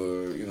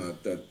people,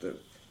 that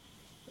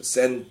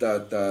sent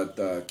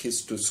the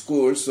kids to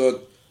school.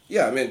 So you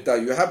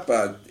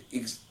have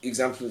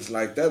examples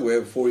like that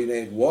where foreign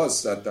aid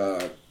was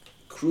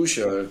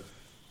crucial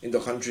in the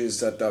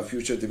country's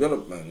future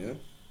development. Yeah?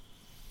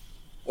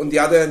 On the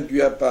other hand,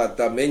 you have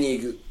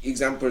many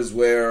examples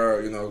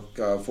where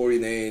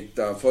foreign aid,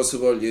 first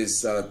of all,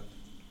 is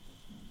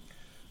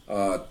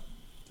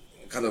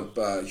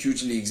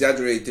hugely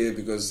exaggerated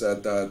because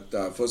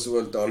first of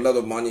all, a lot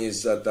of money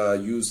is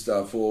used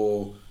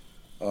for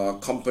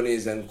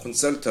companies and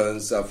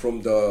consultants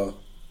from the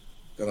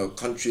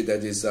country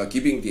that is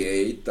giving the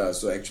aid.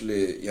 So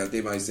actually,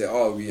 they might say,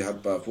 oh, we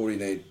have a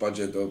foreign aid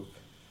budget of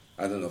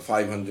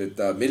 500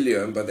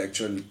 million, but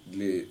actually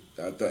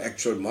the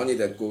actual money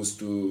that goes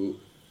to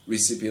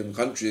recipient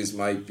countries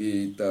might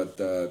be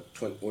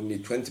only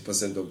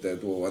 20% of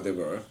that or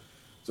whatever.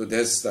 So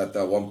that's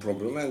one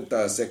problem. And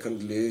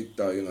secondly,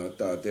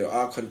 there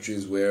are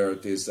countries where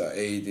this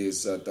aid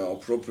is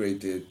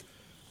appropriated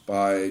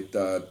by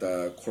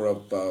the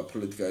corrupt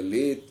political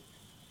elite,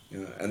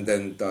 and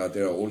then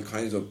there are all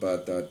kinds of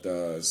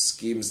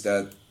schemes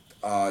that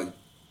are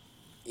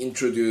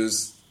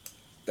introduced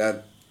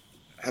that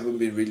haven't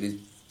been really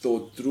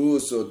thought through,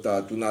 so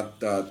do not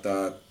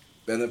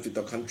benefit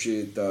the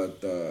country to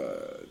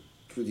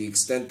the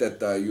extent that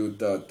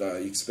you'd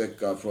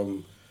expect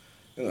from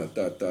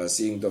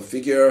seeing the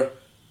figure.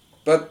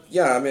 But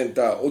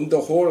on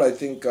the whole, I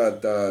think I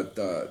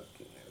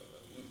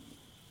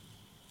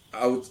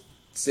would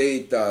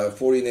say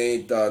foreign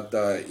aid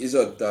is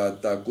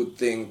a good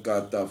thing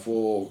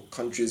for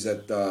countries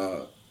at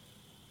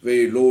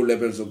very low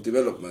levels of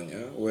development,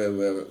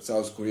 where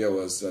South Korea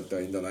was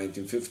in the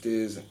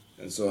 1950s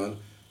and so on,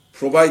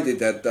 provided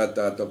that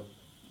the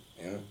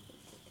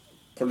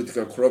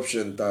political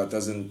corruption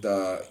doesn't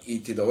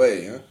eat it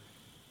away.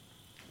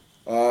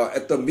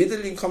 At the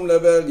middle income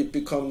level, it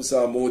becomes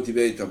more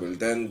debatable.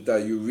 Then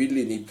you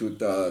really need to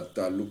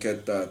look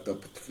at the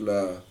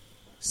particular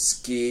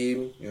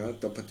scheme,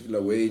 the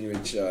particular way in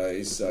which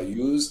it's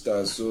used.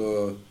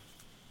 So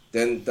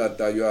then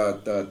you are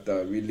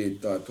really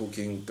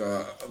talking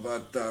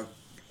about a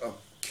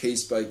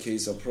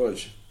case-by-case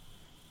approach.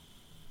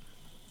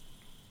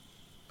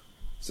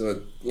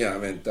 So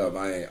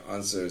my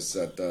answer is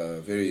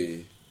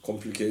very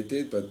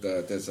complicated, but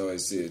that's how I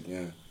see it.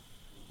 Yeah.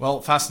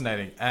 Well,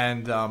 fascinating.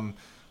 And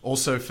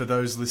Also, for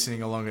those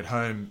listening along at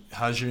home,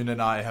 Hajun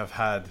and I have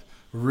had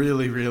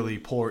really, really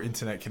poor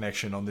internet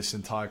connection on this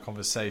entire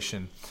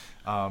conversation,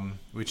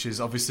 which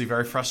is obviously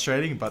very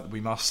frustrating, but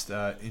we must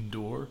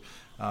endure.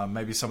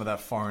 Maybe some of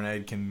that foreign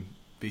aid can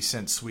be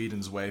sent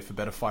Sweden's way for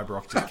better fiber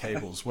optic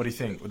cables. What do you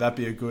think? Would that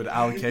be a good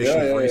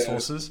allocation of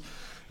resources?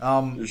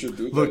 You should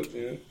do look, that.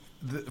 Yeah.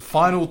 the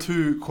final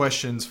two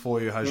questions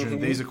for you, Hajun.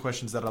 These are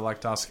questions that I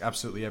like to ask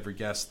absolutely every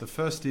guest. The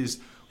first is,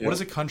 what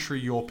is a country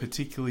you're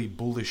particularly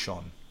bullish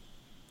on?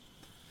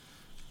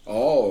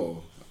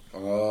 Oh,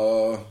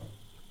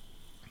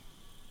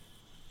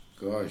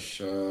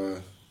 gosh.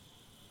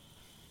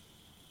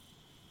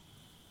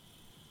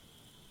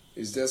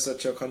 Is there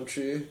such a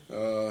country?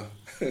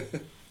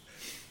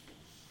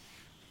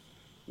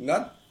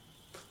 Not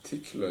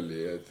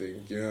particularly, I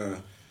think. Yeah.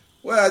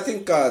 Well, I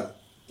think,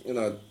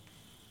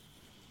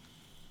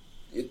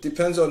 it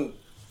depends on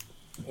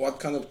what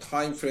kind of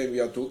time frame we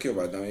are talking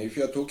about. I mean, if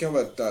you are talking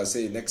about,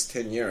 say, next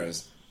 10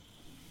 years,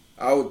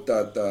 I would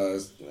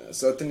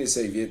certainly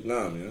say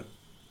Vietnam. You know?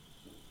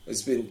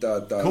 It's been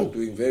Cool.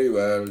 doing very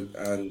well,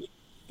 and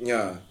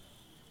yeah.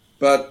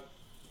 But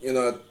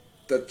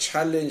the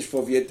challenge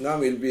for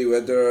Vietnam will be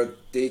whether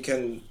they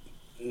can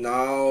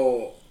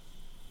now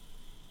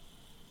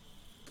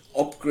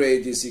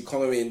upgrade this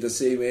economy in the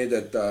same way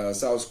that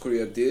South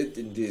Korea did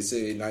in the,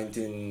 say,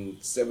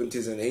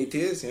 1970s and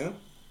 80s. Yeah.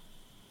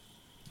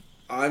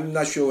 I'm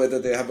not sure whether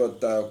they have a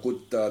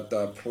good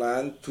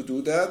plan to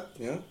do that.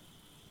 Yeah.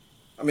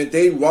 I mean,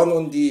 they run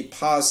on the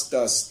past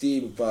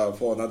steam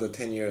for another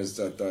 10 years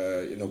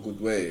in a good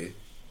way.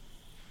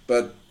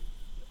 But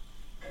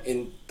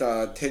in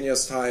 10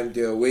 years' time,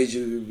 their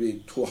wages will be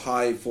too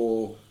high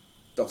for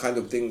the kind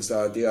of things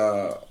they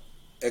are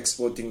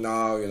exporting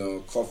now,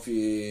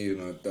 coffee,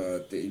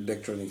 the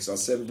electronics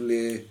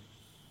assembly.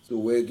 So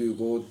where do you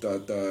go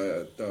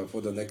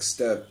for the next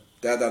step?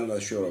 That I'm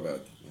not sure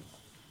about.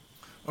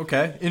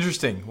 Okay,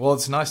 interesting. Well,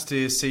 it's nice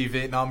to see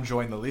Vietnam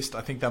join the list. I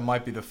think that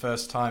might be the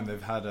first time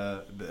they've had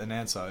an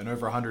answer in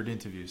over 100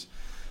 interviews.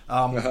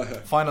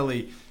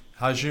 Finally,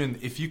 Hajun,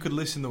 if you could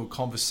listen to a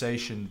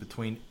conversation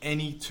between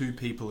any two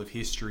people of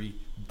history,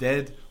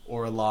 dead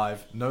or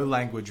alive, no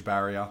language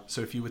barrier.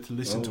 So if you were to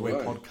listen to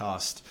a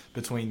podcast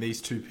between these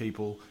two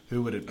people,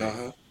 who would it be?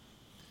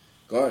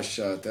 Gosh,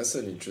 that's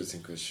an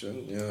interesting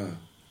question. Yeah.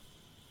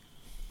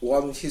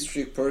 One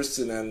historic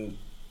person and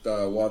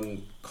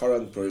one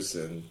current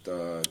person.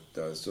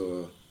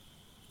 So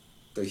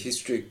the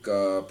historic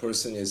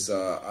person is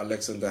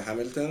Alexander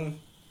Hamilton,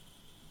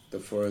 the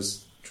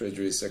first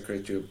Treasury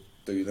Secretary of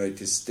the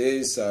United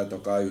States, the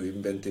guy who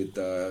invented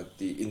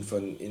the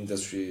infant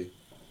industry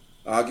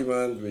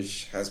argument,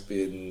 which has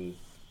been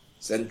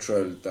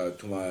central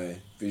to my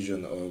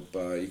vision of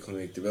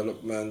economic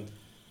development.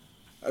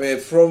 I mean,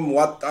 from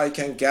what I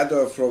can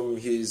gather from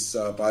his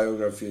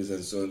biographies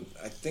and so on,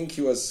 I think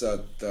he was a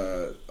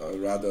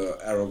rather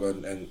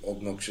arrogant and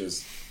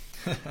obnoxious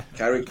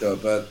character.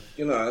 But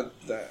he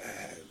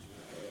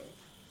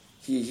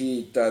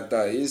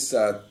is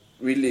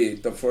really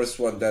the first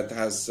one that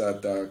has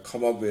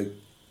come up with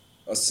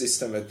a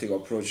systematic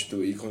approach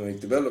to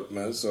economic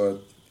development. So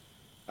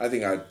I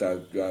think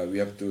we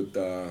have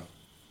to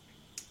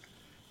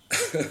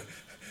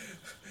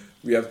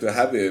we have to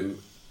have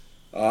him.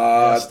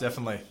 Yes,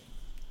 definitely.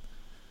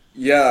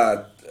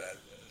 Yeah,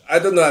 I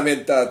don't know. I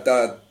mean,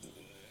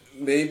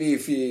 maybe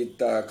if he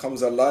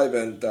comes alive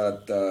and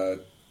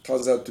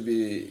turns out to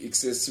be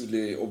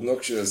excessively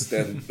obnoxious,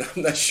 then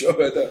I'm not sure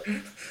whether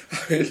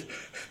I will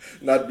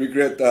not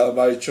regret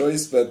my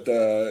choice. But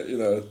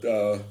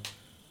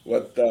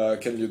what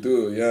can you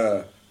do?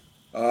 Yeah,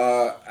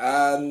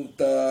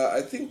 and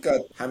I think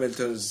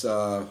Hamilton's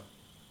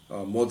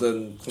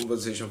modern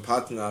conversation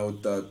partner, I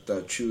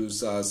would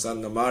choose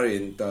Sanna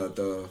Marin,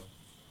 the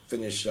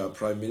Finnish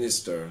Prime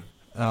Minister.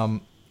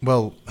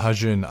 Well,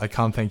 Hajun, I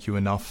can't thank you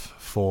enough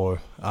for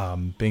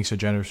being so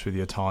generous with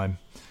your time.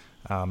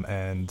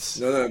 And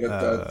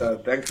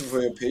but thank you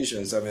for your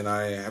patience. I mean,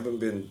 I haven't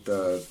been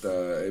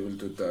able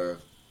to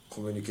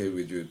communicate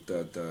with you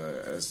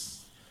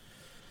as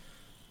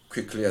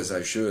quickly as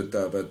I should.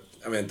 But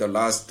I mean, the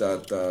last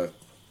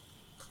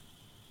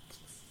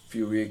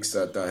few weeks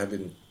that I have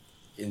been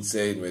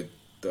insane with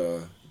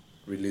the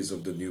release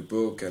of the new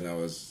book, and I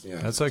was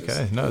that's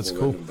okay. No, it's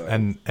cool.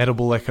 And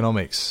edible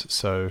economics.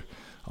 So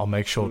I'll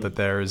make sure that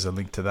there is a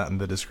link to that in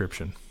the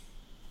description.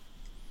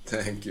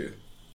 Thank you.